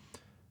history.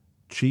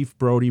 Chief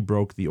Brody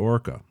broke the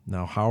Orca.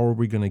 Now, how are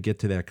we going to get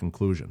to that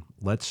conclusion?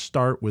 Let's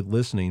start with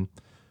listening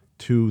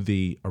to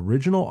the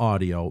original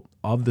audio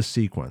of the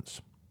sequence.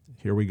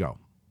 Here we go.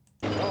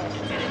 You did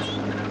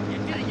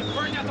it. You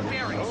burned out the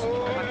bearings. I'm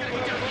gonna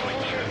get down to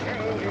it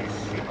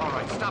here. All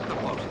right, stop the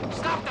boat.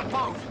 Stop the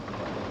boat.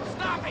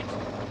 Stop it.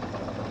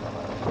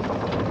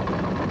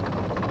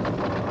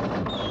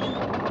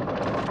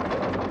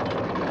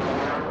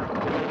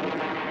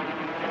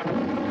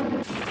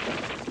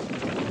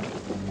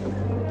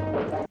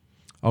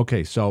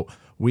 Okay, so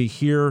we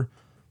hear,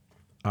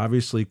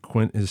 obviously,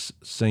 Quint is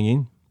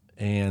singing,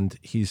 and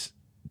he's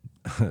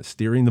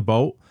steering the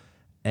boat,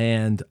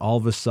 and all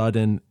of a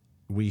sudden,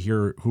 we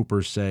hear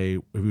Hooper say,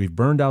 "We've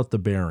burned out the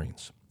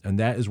bearings." And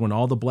that is when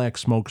all the black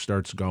smoke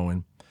starts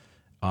going,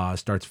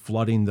 starts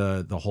flooding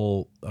the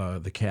whole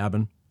the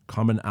cabin,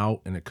 coming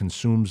out, and it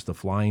consumes the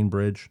flying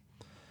bridge.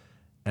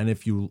 And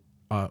if you,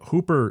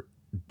 Hooper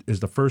is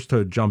the first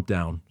to jump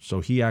down,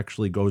 so he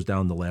actually goes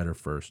down the ladder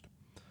first.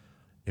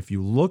 If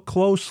you look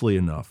closely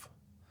enough,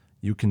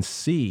 you can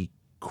see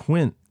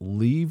Quint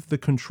leave the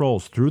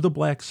controls through the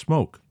black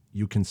smoke.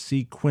 You can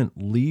see Quint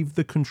leave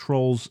the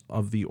controls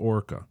of the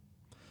Orca,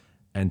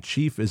 and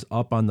Chief is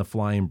up on the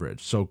flying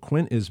bridge. So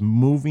Quint is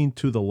moving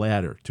to the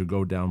ladder to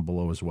go down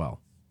below as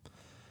well.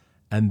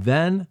 And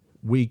then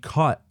we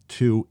cut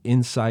to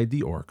inside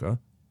the Orca.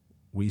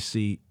 We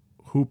see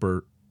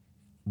Hooper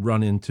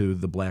run into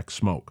the black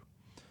smoke.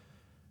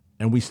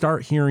 And we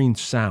start hearing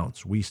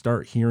sounds. We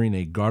start hearing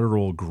a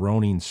guttural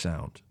groaning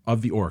sound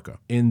of the Orca.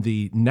 In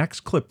the next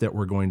clip that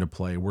we're going to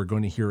play, we're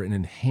going to hear an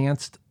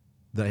enhanced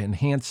the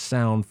enhanced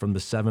sound from the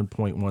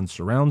 7.1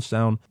 surround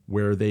sound,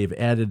 where they've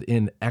added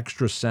in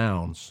extra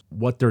sounds.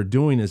 What they're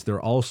doing is they're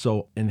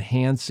also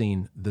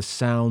enhancing the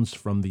sounds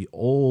from the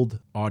old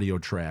audio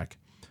track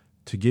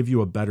to give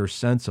you a better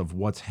sense of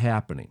what's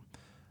happening.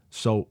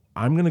 So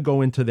I'm going to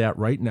go into that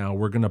right now.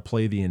 We're going to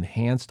play the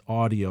enhanced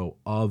audio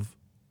of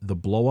the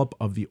blow up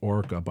of the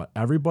Orca, but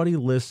everybody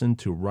listen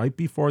to, right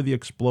before the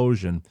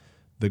explosion,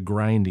 the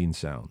grinding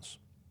sounds.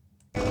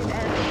 You did it.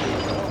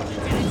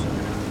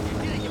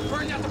 You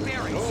burned out the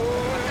bearings. I'm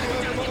gonna go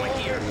down and get my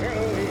gear.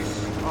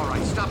 All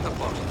right, stop the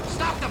boat.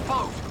 Stop the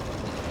boat.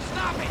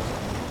 Stop it.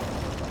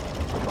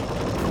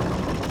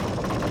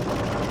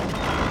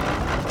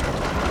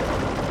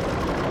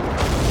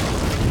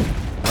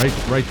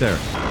 Right there.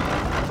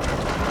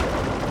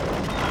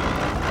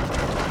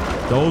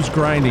 Those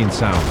grinding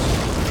sounds.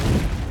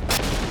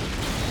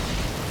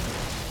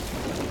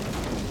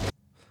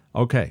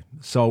 Okay,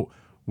 so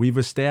we've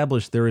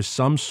established there is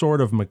some sort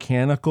of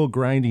mechanical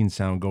grinding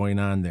sound going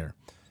on there.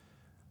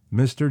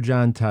 Mr.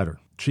 John Tedder,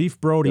 Chief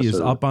Brody Yes, is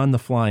sir. up on the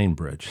flying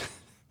bridge.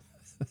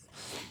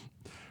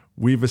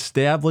 We've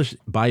established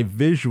by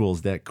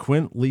visuals that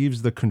Quint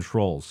leaves the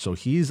controls, so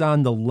he's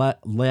on the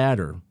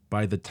ladder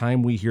by the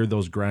time we hear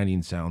those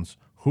grinding sounds.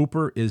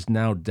 Hooper is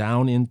now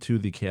down into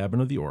the cabin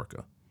of the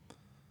Orca.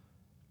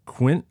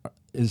 Quint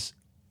is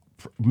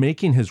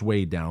making his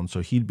way down,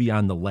 so he'd be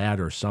on the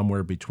ladder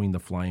somewhere between the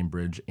flying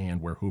bridge and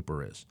where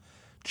Hooper is.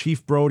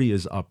 Chief Brody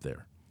is up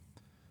there.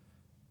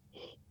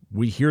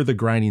 We hear the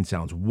grinding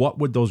sounds. What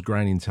would those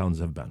grinding sounds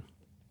have been?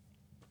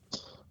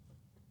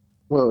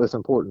 Well, it's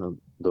important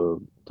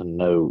to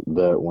note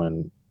that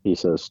when he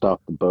says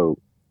stop the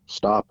boat,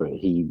 stop it,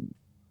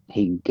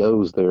 he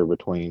goes there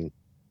between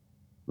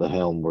the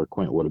helm where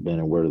Quint would have been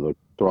and where the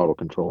throttle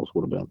controls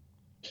would have been.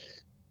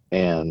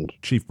 And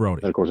Chief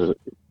Brody. of course,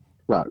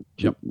 right,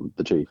 Yep.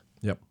 the chief.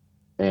 Yep.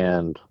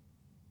 And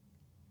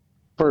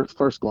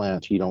first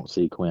glance, you don't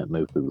see Quint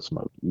move through the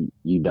smoke.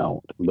 You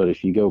don't. But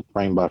if you go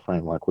frame by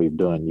frame like we've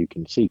done, you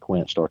can see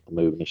Quint start to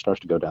move, and he starts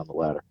to go down the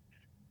ladder.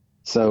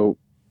 So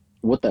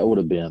what that would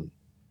have been,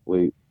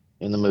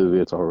 in the movie,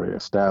 it's already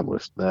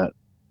established that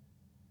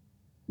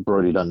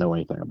Brody doesn't know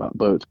anything about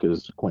boats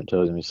because Quint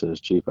tells him, he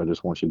says, Chief, I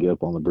just want you to get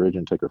up on the bridge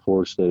and take her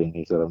forward steady. And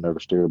he said, I've never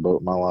steered a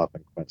boat in my life.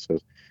 And Quint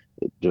says,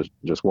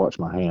 just watch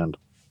my hand.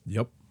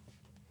 Yep.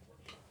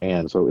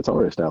 And so it's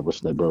already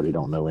established that Brody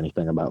don't know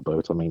anything about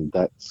boats. I mean,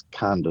 that's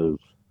kind of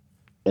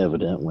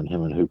evident when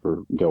him and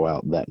Hooper go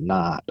out that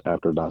night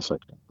after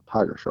dissecting the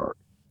tiger shark.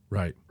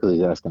 Right. Because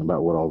he's asking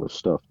about what all this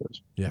stuff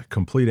is. Yeah,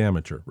 complete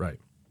amateur. Right.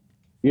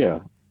 Yeah.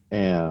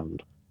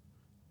 And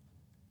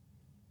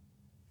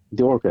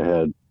the Orca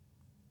had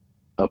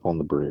up on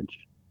the bridge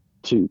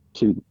two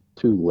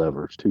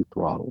levers, two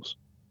throttles.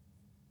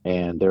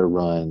 And they're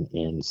run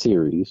in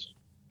series.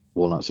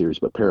 Well, not series,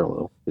 but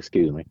parallel,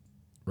 excuse me.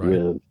 Right.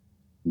 With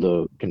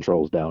the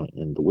controls down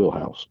in the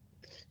wheelhouse.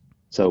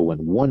 So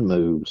when one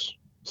moves,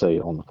 say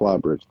on the fly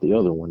bridge, the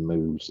other one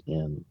moves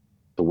in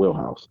the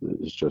wheelhouse.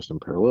 It's just in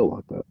parallel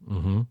like that.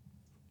 Mm-hmm.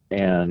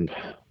 And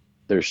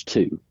there's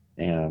two.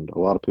 And a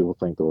lot of people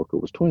think the Orca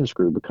was twin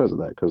screw because of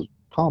that, because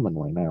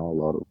commonly now a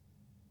lot of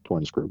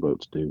twin screw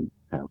boats do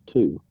have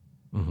two.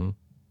 Mm-hmm.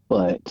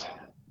 But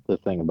the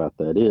thing about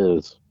that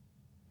is,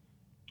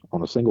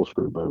 on a single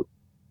screw boat,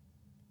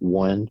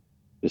 one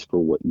is for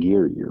what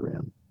gear you're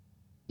in.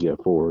 You have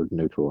forward,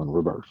 neutral, and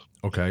reverse.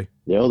 Okay.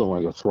 The other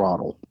one is a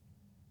throttle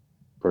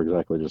for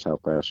exactly just how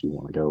fast you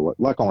want to go,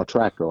 like on a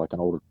tractor, like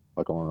on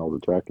an older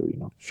tractor, you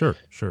know. Sure.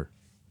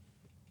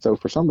 So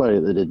for somebody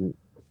that didn't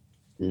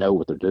know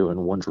what they're doing,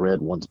 one's red,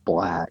 one's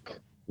black,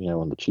 you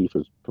know, and the chief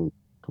is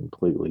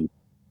completely.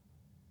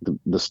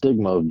 The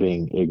stigma of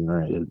being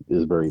ignorant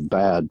is very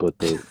bad, but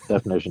the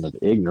definition of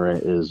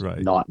ignorant is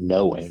Right. not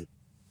knowing.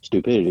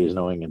 Stupidity is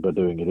knowing it but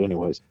doing it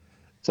anyways.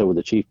 So with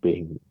the chief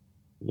being,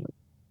 you know,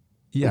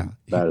 Yeah.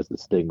 bad as the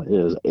stigma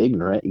is,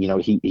 ignorant, you know,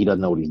 he doesn't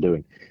know what he's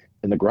doing.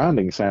 And the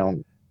grinding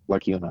sound,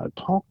 like you and I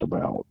talked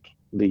about,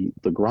 the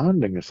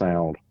grinding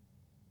sound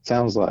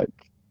sounds like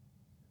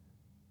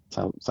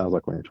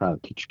when you're trying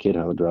to teach a kid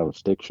how to drive a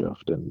stick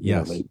shift, and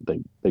Yes. you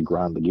know, they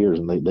grind the gears,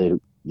 and they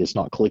it's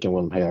not clicking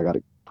with them. Hey, I got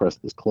to press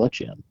this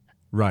clutch in.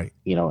 Right.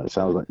 You know, it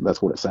sounds like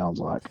that's what it sounds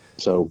like.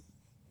 So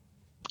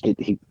it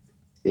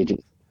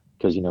just,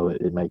 because you know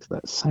it makes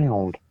that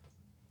sound,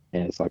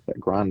 and it's like that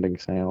grinding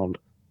sound.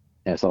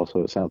 And it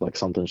sounds like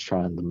something's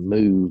trying to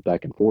move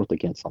back and forth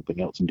against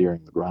something else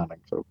during the grinding.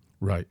 So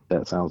Right.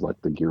 that sounds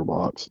like the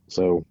gearbox.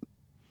 So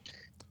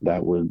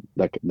that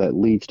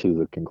leads to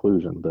the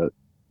conclusion that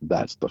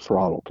that's the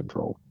throttle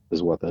control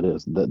is what that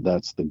is.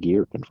 That's the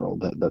gear control.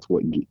 That's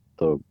what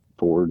the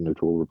forward,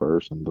 neutral,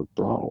 reverse, and the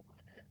throttle.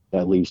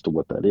 That leads to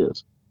what that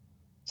is.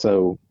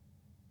 So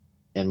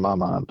in my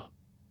mind,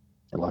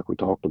 and like we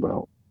talked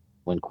about,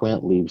 when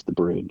Quint leaves the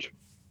bridge,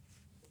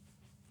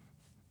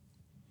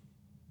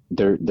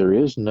 there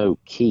is no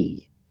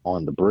key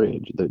on the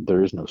bridge.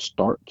 There is no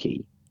start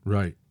key.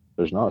 Right.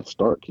 There's not a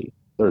start key.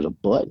 There's a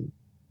button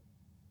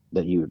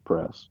that you would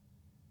press,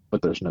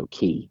 but there's no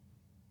key.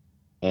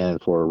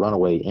 And for a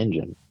runaway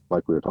engine,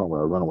 like we were talking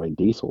about, a runaway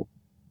diesel,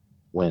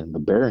 when the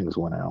bearings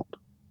went out,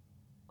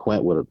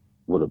 Quint would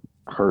have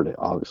heard it.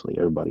 Obviously,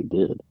 everybody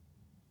did.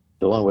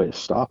 The only way to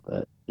stop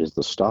that is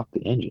to stop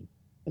the engine,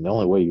 and the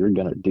only way you're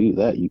going to do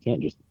that, you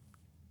can't just.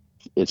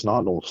 It's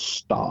not going to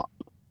stop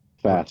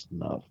fast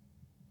enough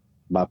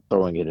by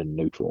throwing it in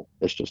neutral.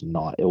 It's just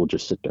not. It will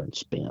just sit there and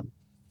spin.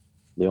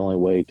 The only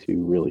way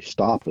to really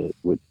stop it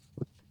would.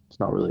 It's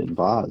not really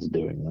advised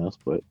doing this,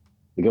 but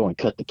you go and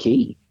cut the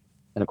key,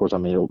 and of course, I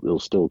mean, it'll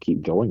still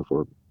keep going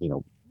for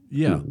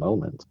Yeah. few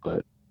moments,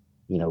 but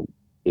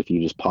if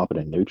you just pop it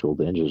in neutral,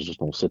 the engine's just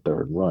gonna sit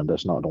there and run.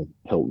 That's not gonna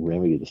help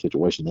remedy the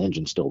situation. The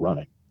engine's still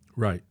running.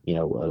 Right.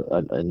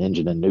 An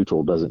engine in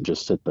neutral doesn't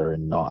just sit there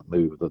and not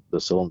move. The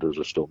cylinders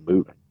are still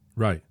moving.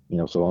 Right.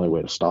 So the only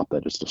way to stop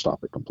that is to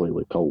stop it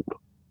completely cold.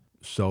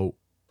 So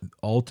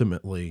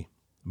ultimately,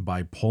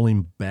 by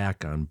pulling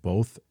back on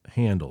both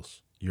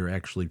handles, you're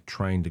actually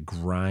trying to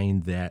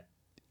grind that.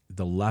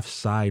 The left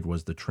side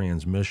was the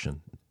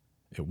transmission.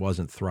 It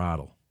wasn't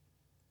throttle.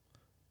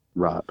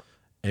 Right.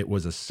 It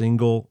was a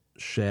single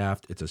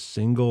shaft. It's a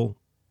single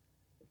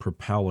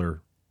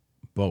propeller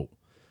boat.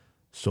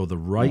 So the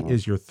right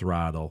is your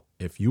throttle.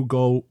 If you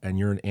go and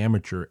you're an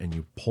amateur and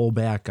you pull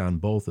back on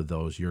both of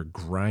those, you're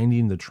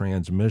grinding the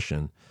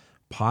transmission,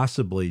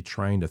 possibly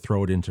trying to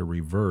throw it into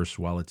reverse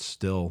while it's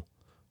still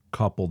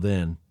coupled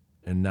in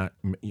and not,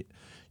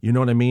 you know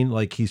what I mean?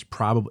 Like he's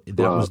probably,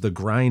 that was the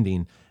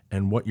grinding.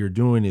 And what you're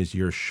doing is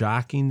you're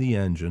shocking the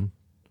engine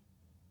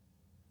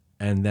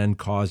and then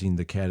causing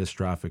the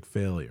catastrophic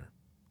failure.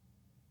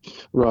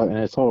 Right.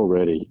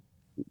 And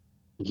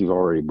you've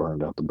already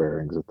burned out the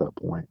bearings at that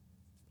point.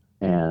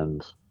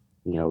 And,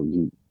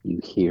 you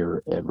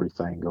hear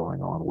everything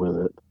going on with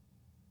it.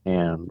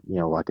 And,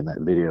 like in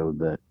that video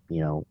that,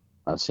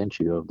 I sent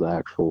you of the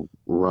actual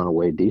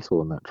runaway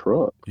diesel in that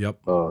truck. Yep.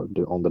 On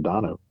the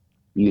dyno,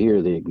 you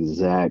hear the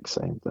exact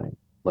same thing.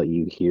 Like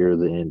you hear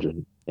the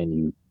engine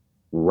and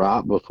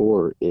right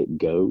before it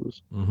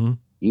goes,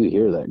 you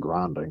hear that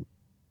grinding.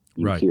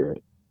 You hear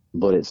it,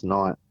 but it's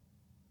not,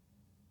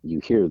 you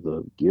hear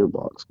the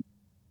gearbox,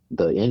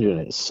 the engine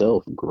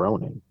itself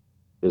groaning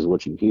is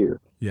what you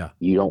hear. Yeah.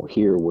 You don't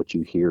hear what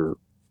you hear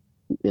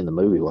in the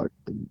movie, like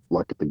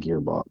the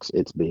gearbox.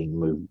 It's being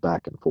moved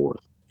back and forth.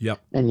 Yep.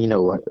 And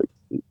like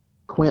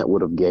Quint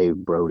would have gave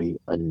Brody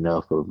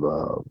enough of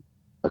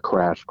a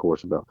crash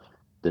course about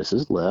this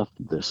is left,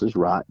 this is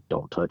right,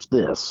 don't touch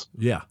this.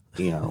 Yeah.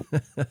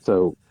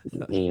 So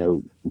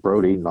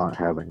Brody not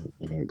having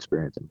any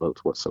experience in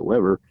boats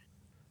whatsoever,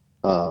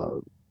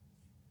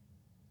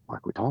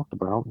 like we talked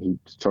about, he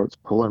starts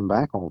pulling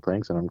back on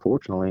things, and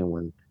unfortunately,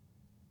 when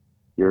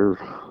you're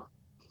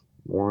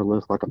more or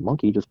less like a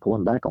monkey just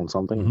pulling back on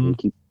something and you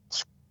keep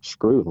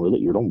screwing with it,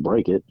 you don't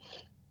break it.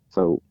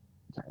 So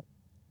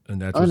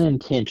and that's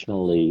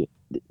unintentionally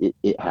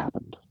it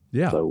happened.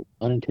 Yeah. So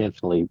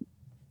unintentionally,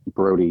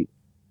 Brody,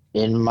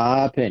 in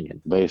my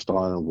opinion, based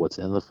on what's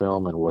in the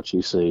film and what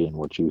you see and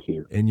what you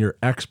hear, in your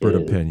expert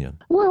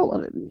opinion.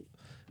 Well,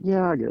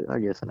 yeah, I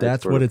guess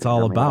that's what it's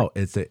all about.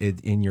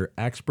 In your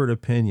expert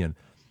opinion,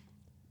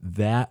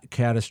 that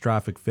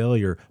catastrophic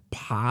failure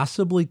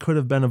possibly could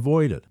have been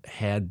avoided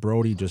had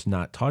Brody just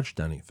not touched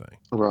anything.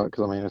 Right,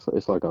 because I mean,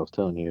 it's like I was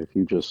telling you,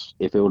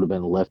 if it would have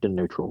been left in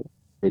neutral,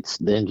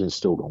 the engine's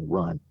still gonna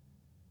run.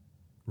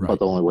 Right. But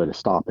the only way to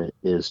stop it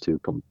is to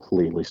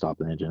completely stop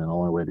the engine, and the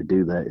only way to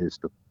do that is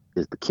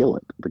to kill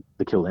it,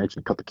 to kill the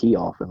engine, cut the key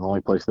off, and the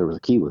only place there was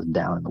a key was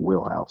down in the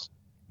wheelhouse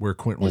where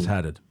Quint was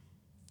headed.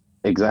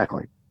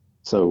 Exactly.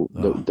 So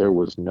there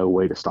was no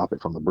way to stop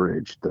it from the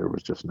bridge. There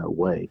was just no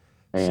way.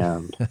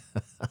 And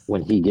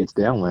when he gets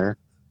down there,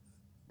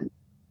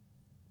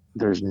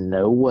 there's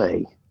no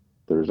way.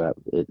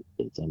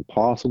 It's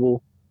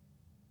impossible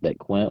that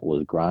Quint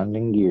was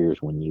grinding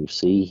gears when you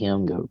see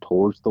him go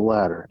towards the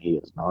ladder. He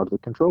is not at the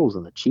controls,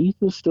 and the chief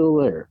is still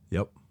there.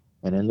 Yep.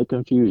 And in the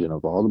confusion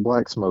of all the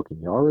black smoking,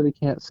 you already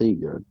can't see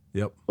good.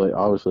 Yep. But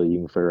obviously you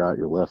can figure out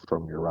your left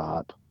from your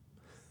right.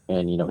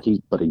 And,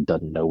 he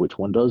doesn't know which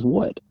one does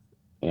what.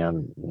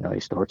 And, he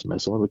starts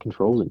messing with the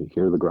controls, and you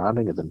hear the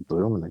grinding, and then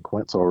boom, and then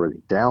Quint's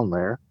already down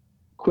there.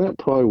 Quint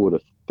probably would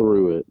have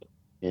threw it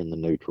in the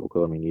neutral,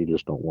 because, I mean, you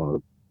just don't want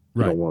to,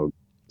 you don't want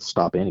to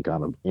stop any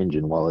kind of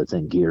engine while it's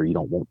in gear. You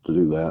don't want to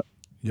do that.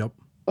 Yep.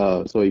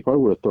 So he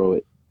probably would have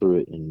threw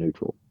it in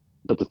neutral.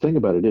 But the thing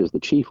about it is, the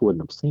chief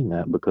wouldn't have seen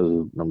that because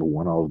of, number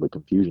one, all of the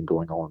confusion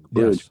going on in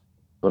the bridge,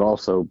 but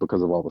also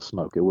because of all the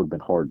smoke. It would have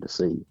been hard to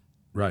see.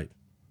 Right.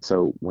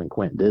 So when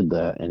Quint did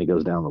that, and he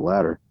goes down the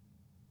ladder,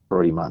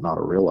 Brody might not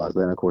have realized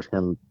that. And of course,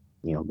 him,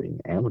 being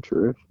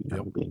amateurish,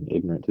 being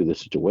ignorant to the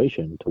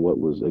situation, to what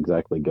was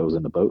exactly goes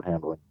into boat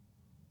handling,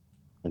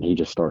 and he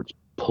just starts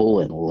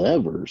pulling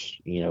levers,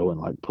 and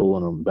like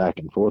pulling them back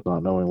and forth,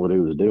 not knowing what he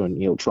was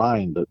doing,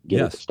 trying to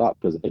get it to stop,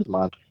 because in his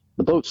mind,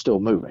 the boat's still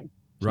moving.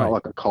 It's not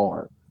like a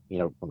car.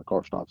 When the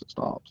car stops, it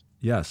stops.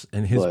 Yes,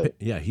 and he's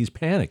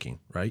panicking,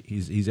 right?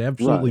 He's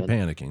absolutely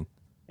panicking,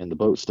 and the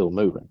boat's still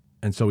moving.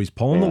 And so he's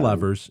pulling the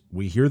levers.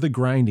 We hear the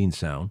grinding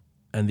sound,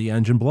 and the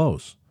engine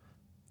blows.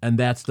 And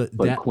that's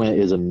Quint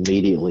is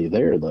immediately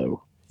there,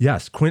 though.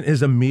 Yes, Quint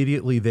is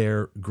immediately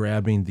there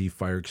grabbing the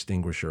fire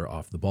extinguisher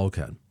off the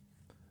bulkhead.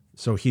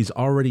 So he's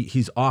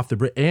off the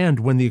bridge. And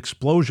when the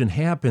explosion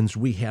happens,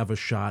 we have a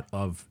shot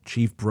of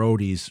Chief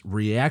Brody's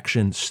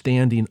reaction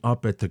standing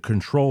up at the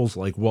controls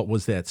like, what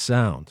was that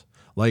sound?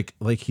 Like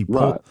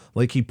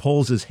he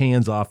pulls his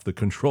hands off the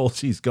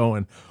controls. He's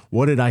going,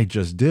 what did I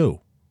just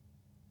do?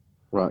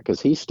 Right,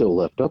 because he's still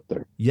left up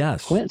there.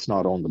 Yes. Quint's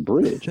not on the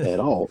bridge at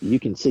all. You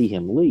can see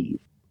him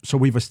leave. So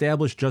we've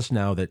established just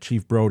now that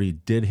Chief Brody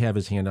did have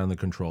his hand on the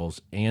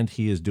controls, and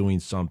he is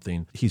doing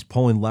something. He's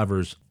pulling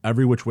levers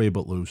every which way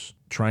but loose,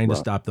 trying to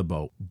stop the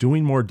boat,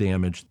 doing more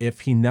damage.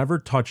 If he never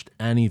touched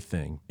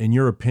anything, in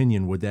your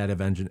opinion, would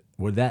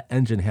that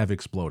engine have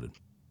exploded?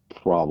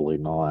 Probably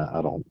not.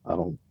 I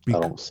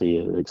don't see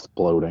it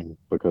exploding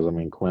because I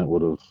mean Quint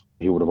would have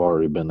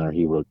already been there.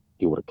 He would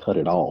have cut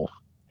it off,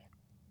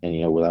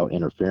 and without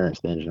interference,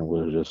 the engine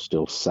would have just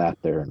still sat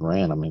there and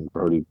ran. I mean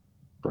Brody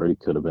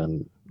could have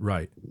been.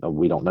 Right.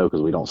 We don't know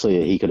because we don't see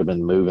it. He could have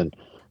been moving.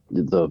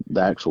 The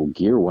actual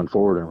gear went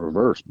forward and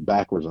reversed,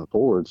 backwards and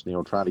forwards,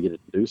 trying to get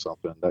it to do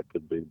something. That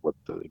could be what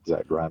the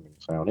exact grinding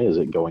sound is.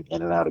 It going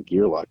in and out of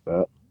gear like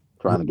that,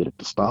 trying to get it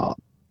to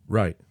stop.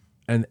 Right.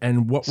 And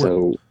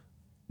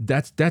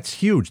that's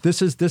huge.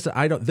 This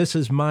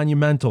is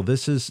monumental.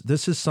 This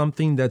is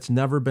something that's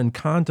never been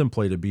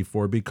contemplated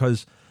before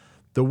because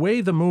the way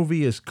the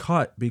movie is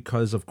cut,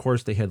 because of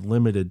course they had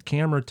limited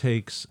camera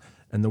takes,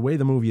 and the way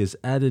the movie is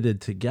edited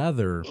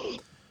together,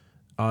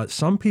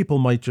 some people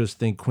might just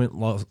think Quint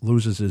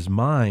loses his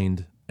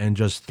mind and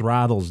just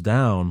throttles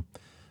down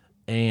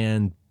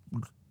and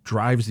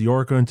drives the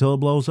Orca until it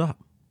blows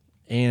up.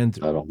 And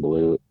I don't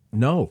believe it.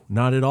 No,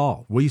 not at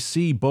all. We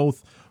see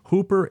both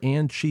Hooper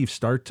and Chief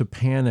start to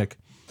panic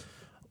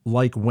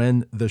like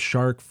when the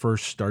shark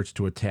first starts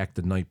to attack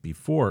the night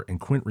before, and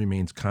Quint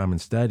remains calm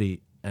and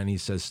steady, and he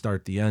says,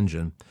 start the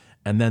engine.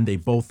 And then they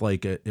both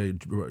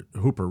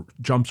Hooper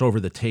jumps over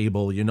the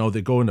table,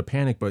 they go into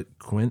panic, but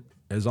Quint,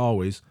 as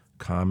always,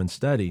 calm and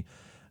steady.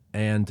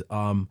 And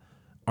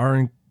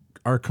our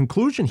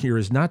conclusion here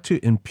is not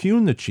to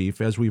impugn the Chief,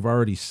 as we've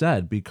already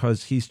said,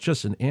 because he's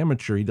just an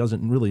amateur. He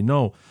doesn't really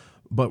know.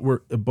 But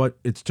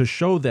it's to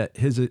show that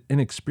his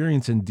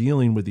inexperience in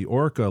dealing with the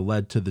Orca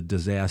led to the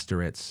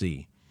disaster at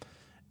sea.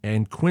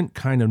 And Quint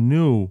kind of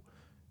knew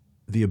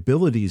the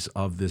abilities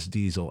of this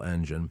diesel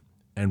engine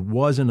and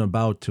wasn't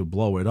about to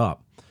blow it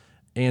up.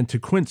 And to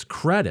Quint's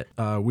credit,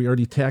 we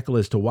already tackled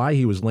as to why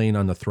he was laying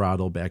on the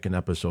throttle back in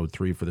episode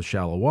 3 for the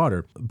shallow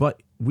water.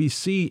 But we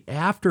see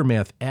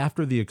aftermath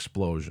after the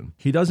explosion.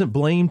 He doesn't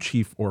blame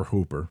Chief or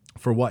Hooper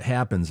for what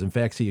happens. In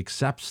fact, he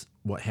accepts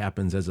what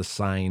happens as a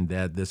sign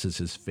that this is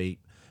his fate.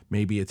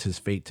 Maybe it's his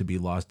fate to be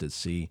lost at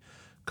sea,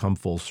 come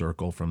full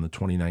circle from the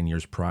 29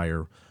 years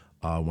prior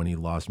when he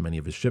lost many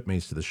of his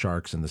shipmates to the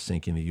sharks in the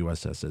sinking of the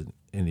USS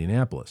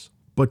Indianapolis.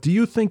 But do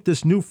you think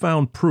this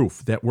newfound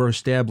proof that we're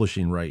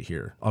establishing right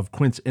here of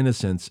Quint's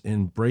innocence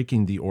in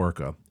breaking the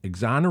Orca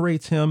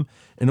exonerates him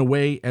in a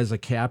way as a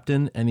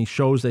captain, and he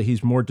shows that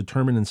he's more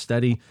determined and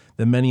steady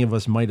than many of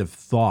us might have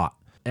thought?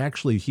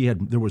 Actually,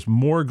 there was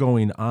more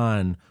going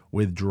on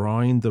with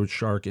drawing the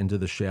shark into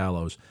the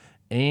shallows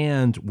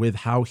and with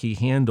how he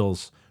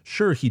handles.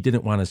 Sure, he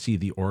didn't want to see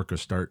the Orca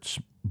start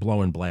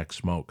blowing black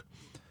smoke,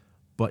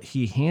 but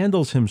he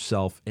handles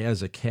himself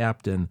as a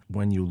captain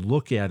when you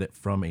look at it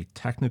from a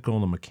technical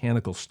and a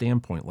mechanical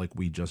standpoint like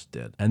we just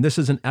did. And this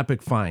is an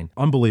epic find.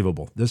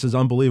 Unbelievable. This is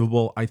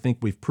unbelievable. I think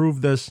we've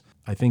proved this.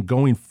 I think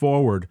going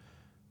forward,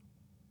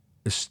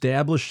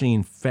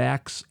 establishing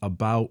facts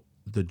about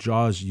the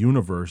Jaws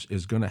universe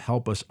is going to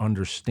help us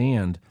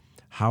understand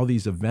how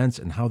these events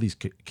and how these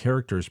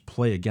characters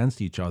play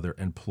against each other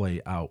and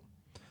play out.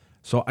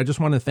 So I just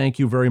want to thank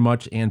you very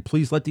much, and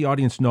please let the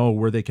audience know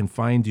where they can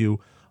find you.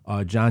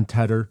 John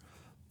Tedder,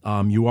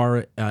 you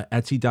are at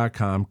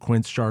Etsy.com.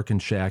 Quint's Shark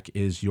and Shack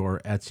is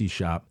your Etsy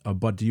shop.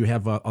 But do you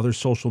have other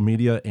social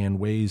media and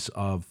ways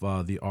of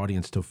the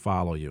audience to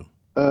follow you?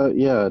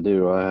 Yeah, I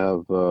do. I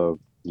have,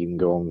 you can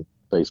go on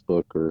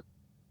Facebook or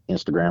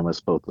Instagram. It's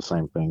both the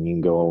same thing. You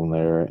can go on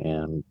there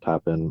and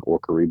type in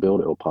Orca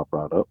Rebuild. It'll pop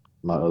right up.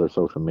 My other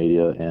social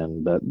media,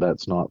 and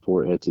that's not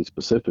for Etsy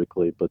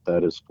specifically, but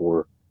that is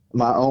for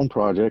my own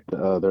project.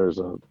 There's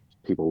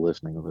people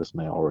listening to this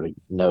may already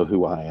know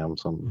who I am,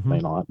 some may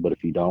not, but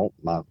if you don't,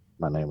 my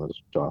name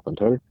is Jonathan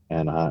Tedder,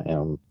 and I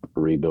am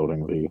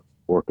rebuilding the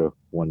Orca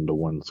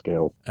 1-to-1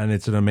 scale. And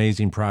it's an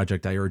amazing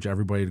project. I urge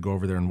everybody to go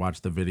over there and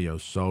watch the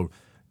videos. So,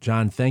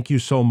 John, thank you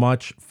so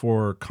much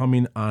for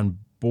coming on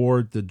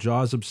board the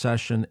Jaws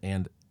obsession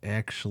and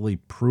actually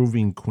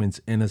proving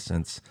Quint's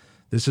innocence.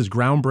 This is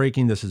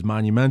groundbreaking. This is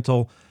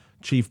monumental.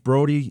 Chief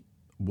Brody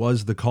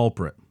was the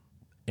culprit.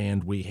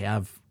 And we're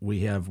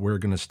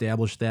going to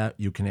establish that.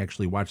 You can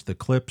actually watch the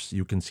clips.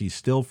 You can see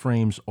still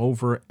frames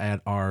over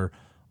at our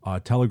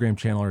Telegram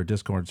channel or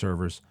Discord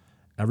servers.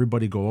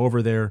 Everybody go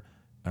over there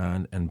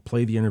and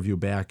play the interview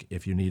back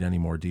if you need any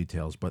more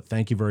details. But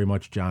thank you very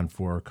much, John,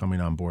 for coming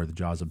on board the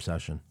Jaws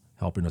Obsession,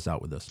 helping us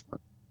out with this.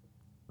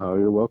 Oh,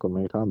 you're welcome.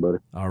 Anytime, buddy.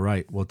 All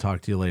right. We'll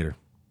talk to you later.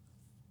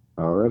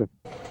 All righty.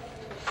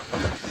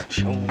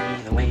 Show me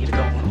the way to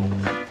go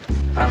home.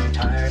 I'm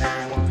tired,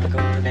 I wanna go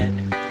to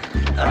bed.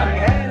 I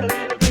had a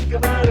little think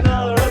about an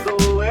hour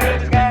ago,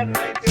 and it's gotten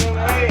right to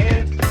my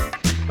head.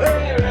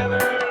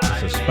 Wherever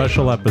It's a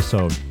special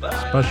episode.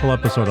 Special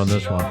episode on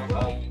this one.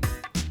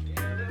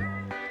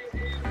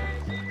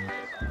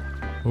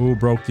 Who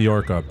broke the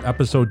Orca?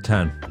 Episode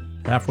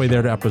 10. Halfway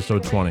there to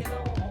episode 20.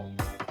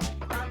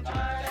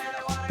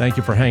 Thank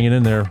you for hanging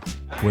in there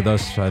with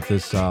us at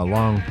this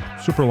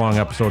super long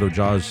episode of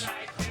Jaws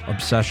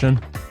Obsession.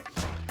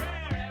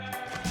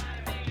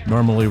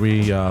 Normally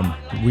we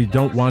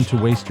don't want to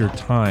waste your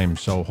time,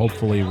 so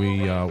hopefully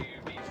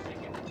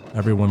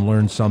everyone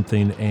learned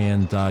something,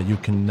 and you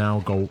can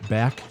now go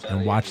back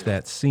and watch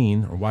that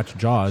scene or watch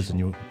Jaws, and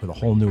you with a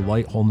whole new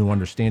light, whole new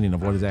understanding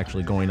of what is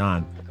actually going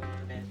on.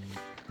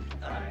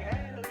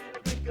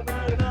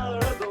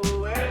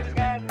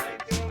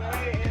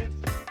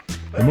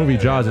 The movie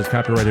Jaws is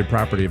copyrighted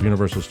property of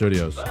Universal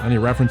Studios. Any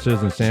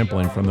references and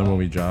sampling from the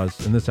movie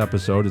Jaws in this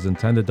episode is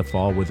intended to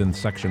fall within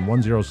Section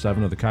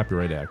 107 of the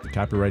Copyright Act. The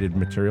copyrighted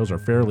materials are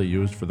fairly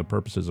used for the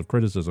purposes of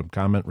criticism,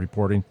 comment,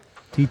 reporting,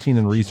 teaching,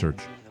 and research.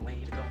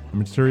 The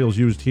materials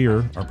used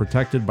here are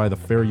protected by the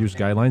fair use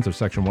guidelines of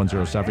Section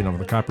 107 of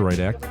the Copyright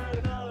Act.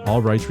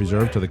 All rights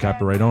reserved to the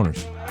copyright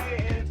owners.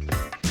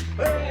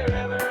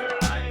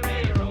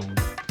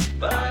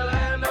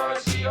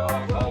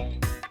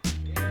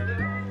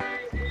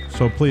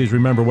 So please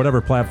remember, whatever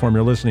platform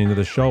you're listening to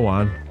the show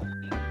on,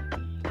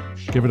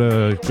 give it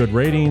a good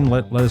rating.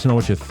 Let us know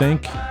what you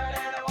think.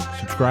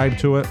 Subscribe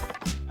to it.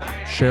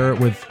 Share it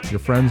with your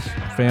friends,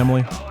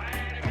 family.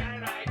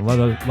 And let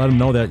them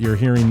know that you're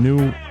hearing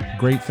new,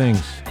 great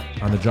things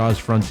on the Jaws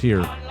frontier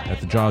at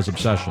the Jaws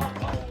Obsession.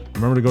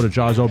 Remember to go to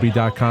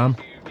jawsob.com.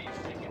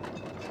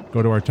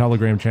 Go to our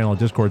Telegram channel,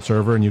 Discord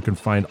server, and you can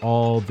find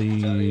all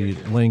the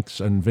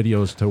links and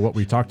videos to what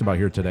we talked about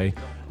here today.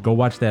 Go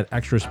watch that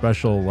extra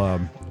special,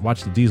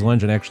 watch the diesel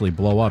engine actually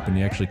blow up, and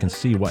you actually can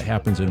see what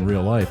happens in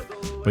real life.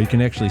 But you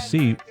can actually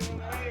see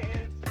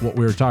what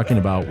we were talking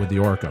about with the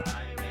Orca.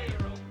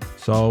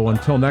 So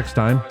until next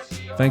time,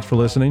 thanks for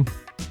listening.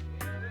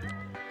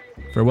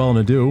 Farewell and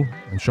adieu,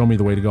 and show me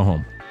the way to go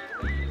home.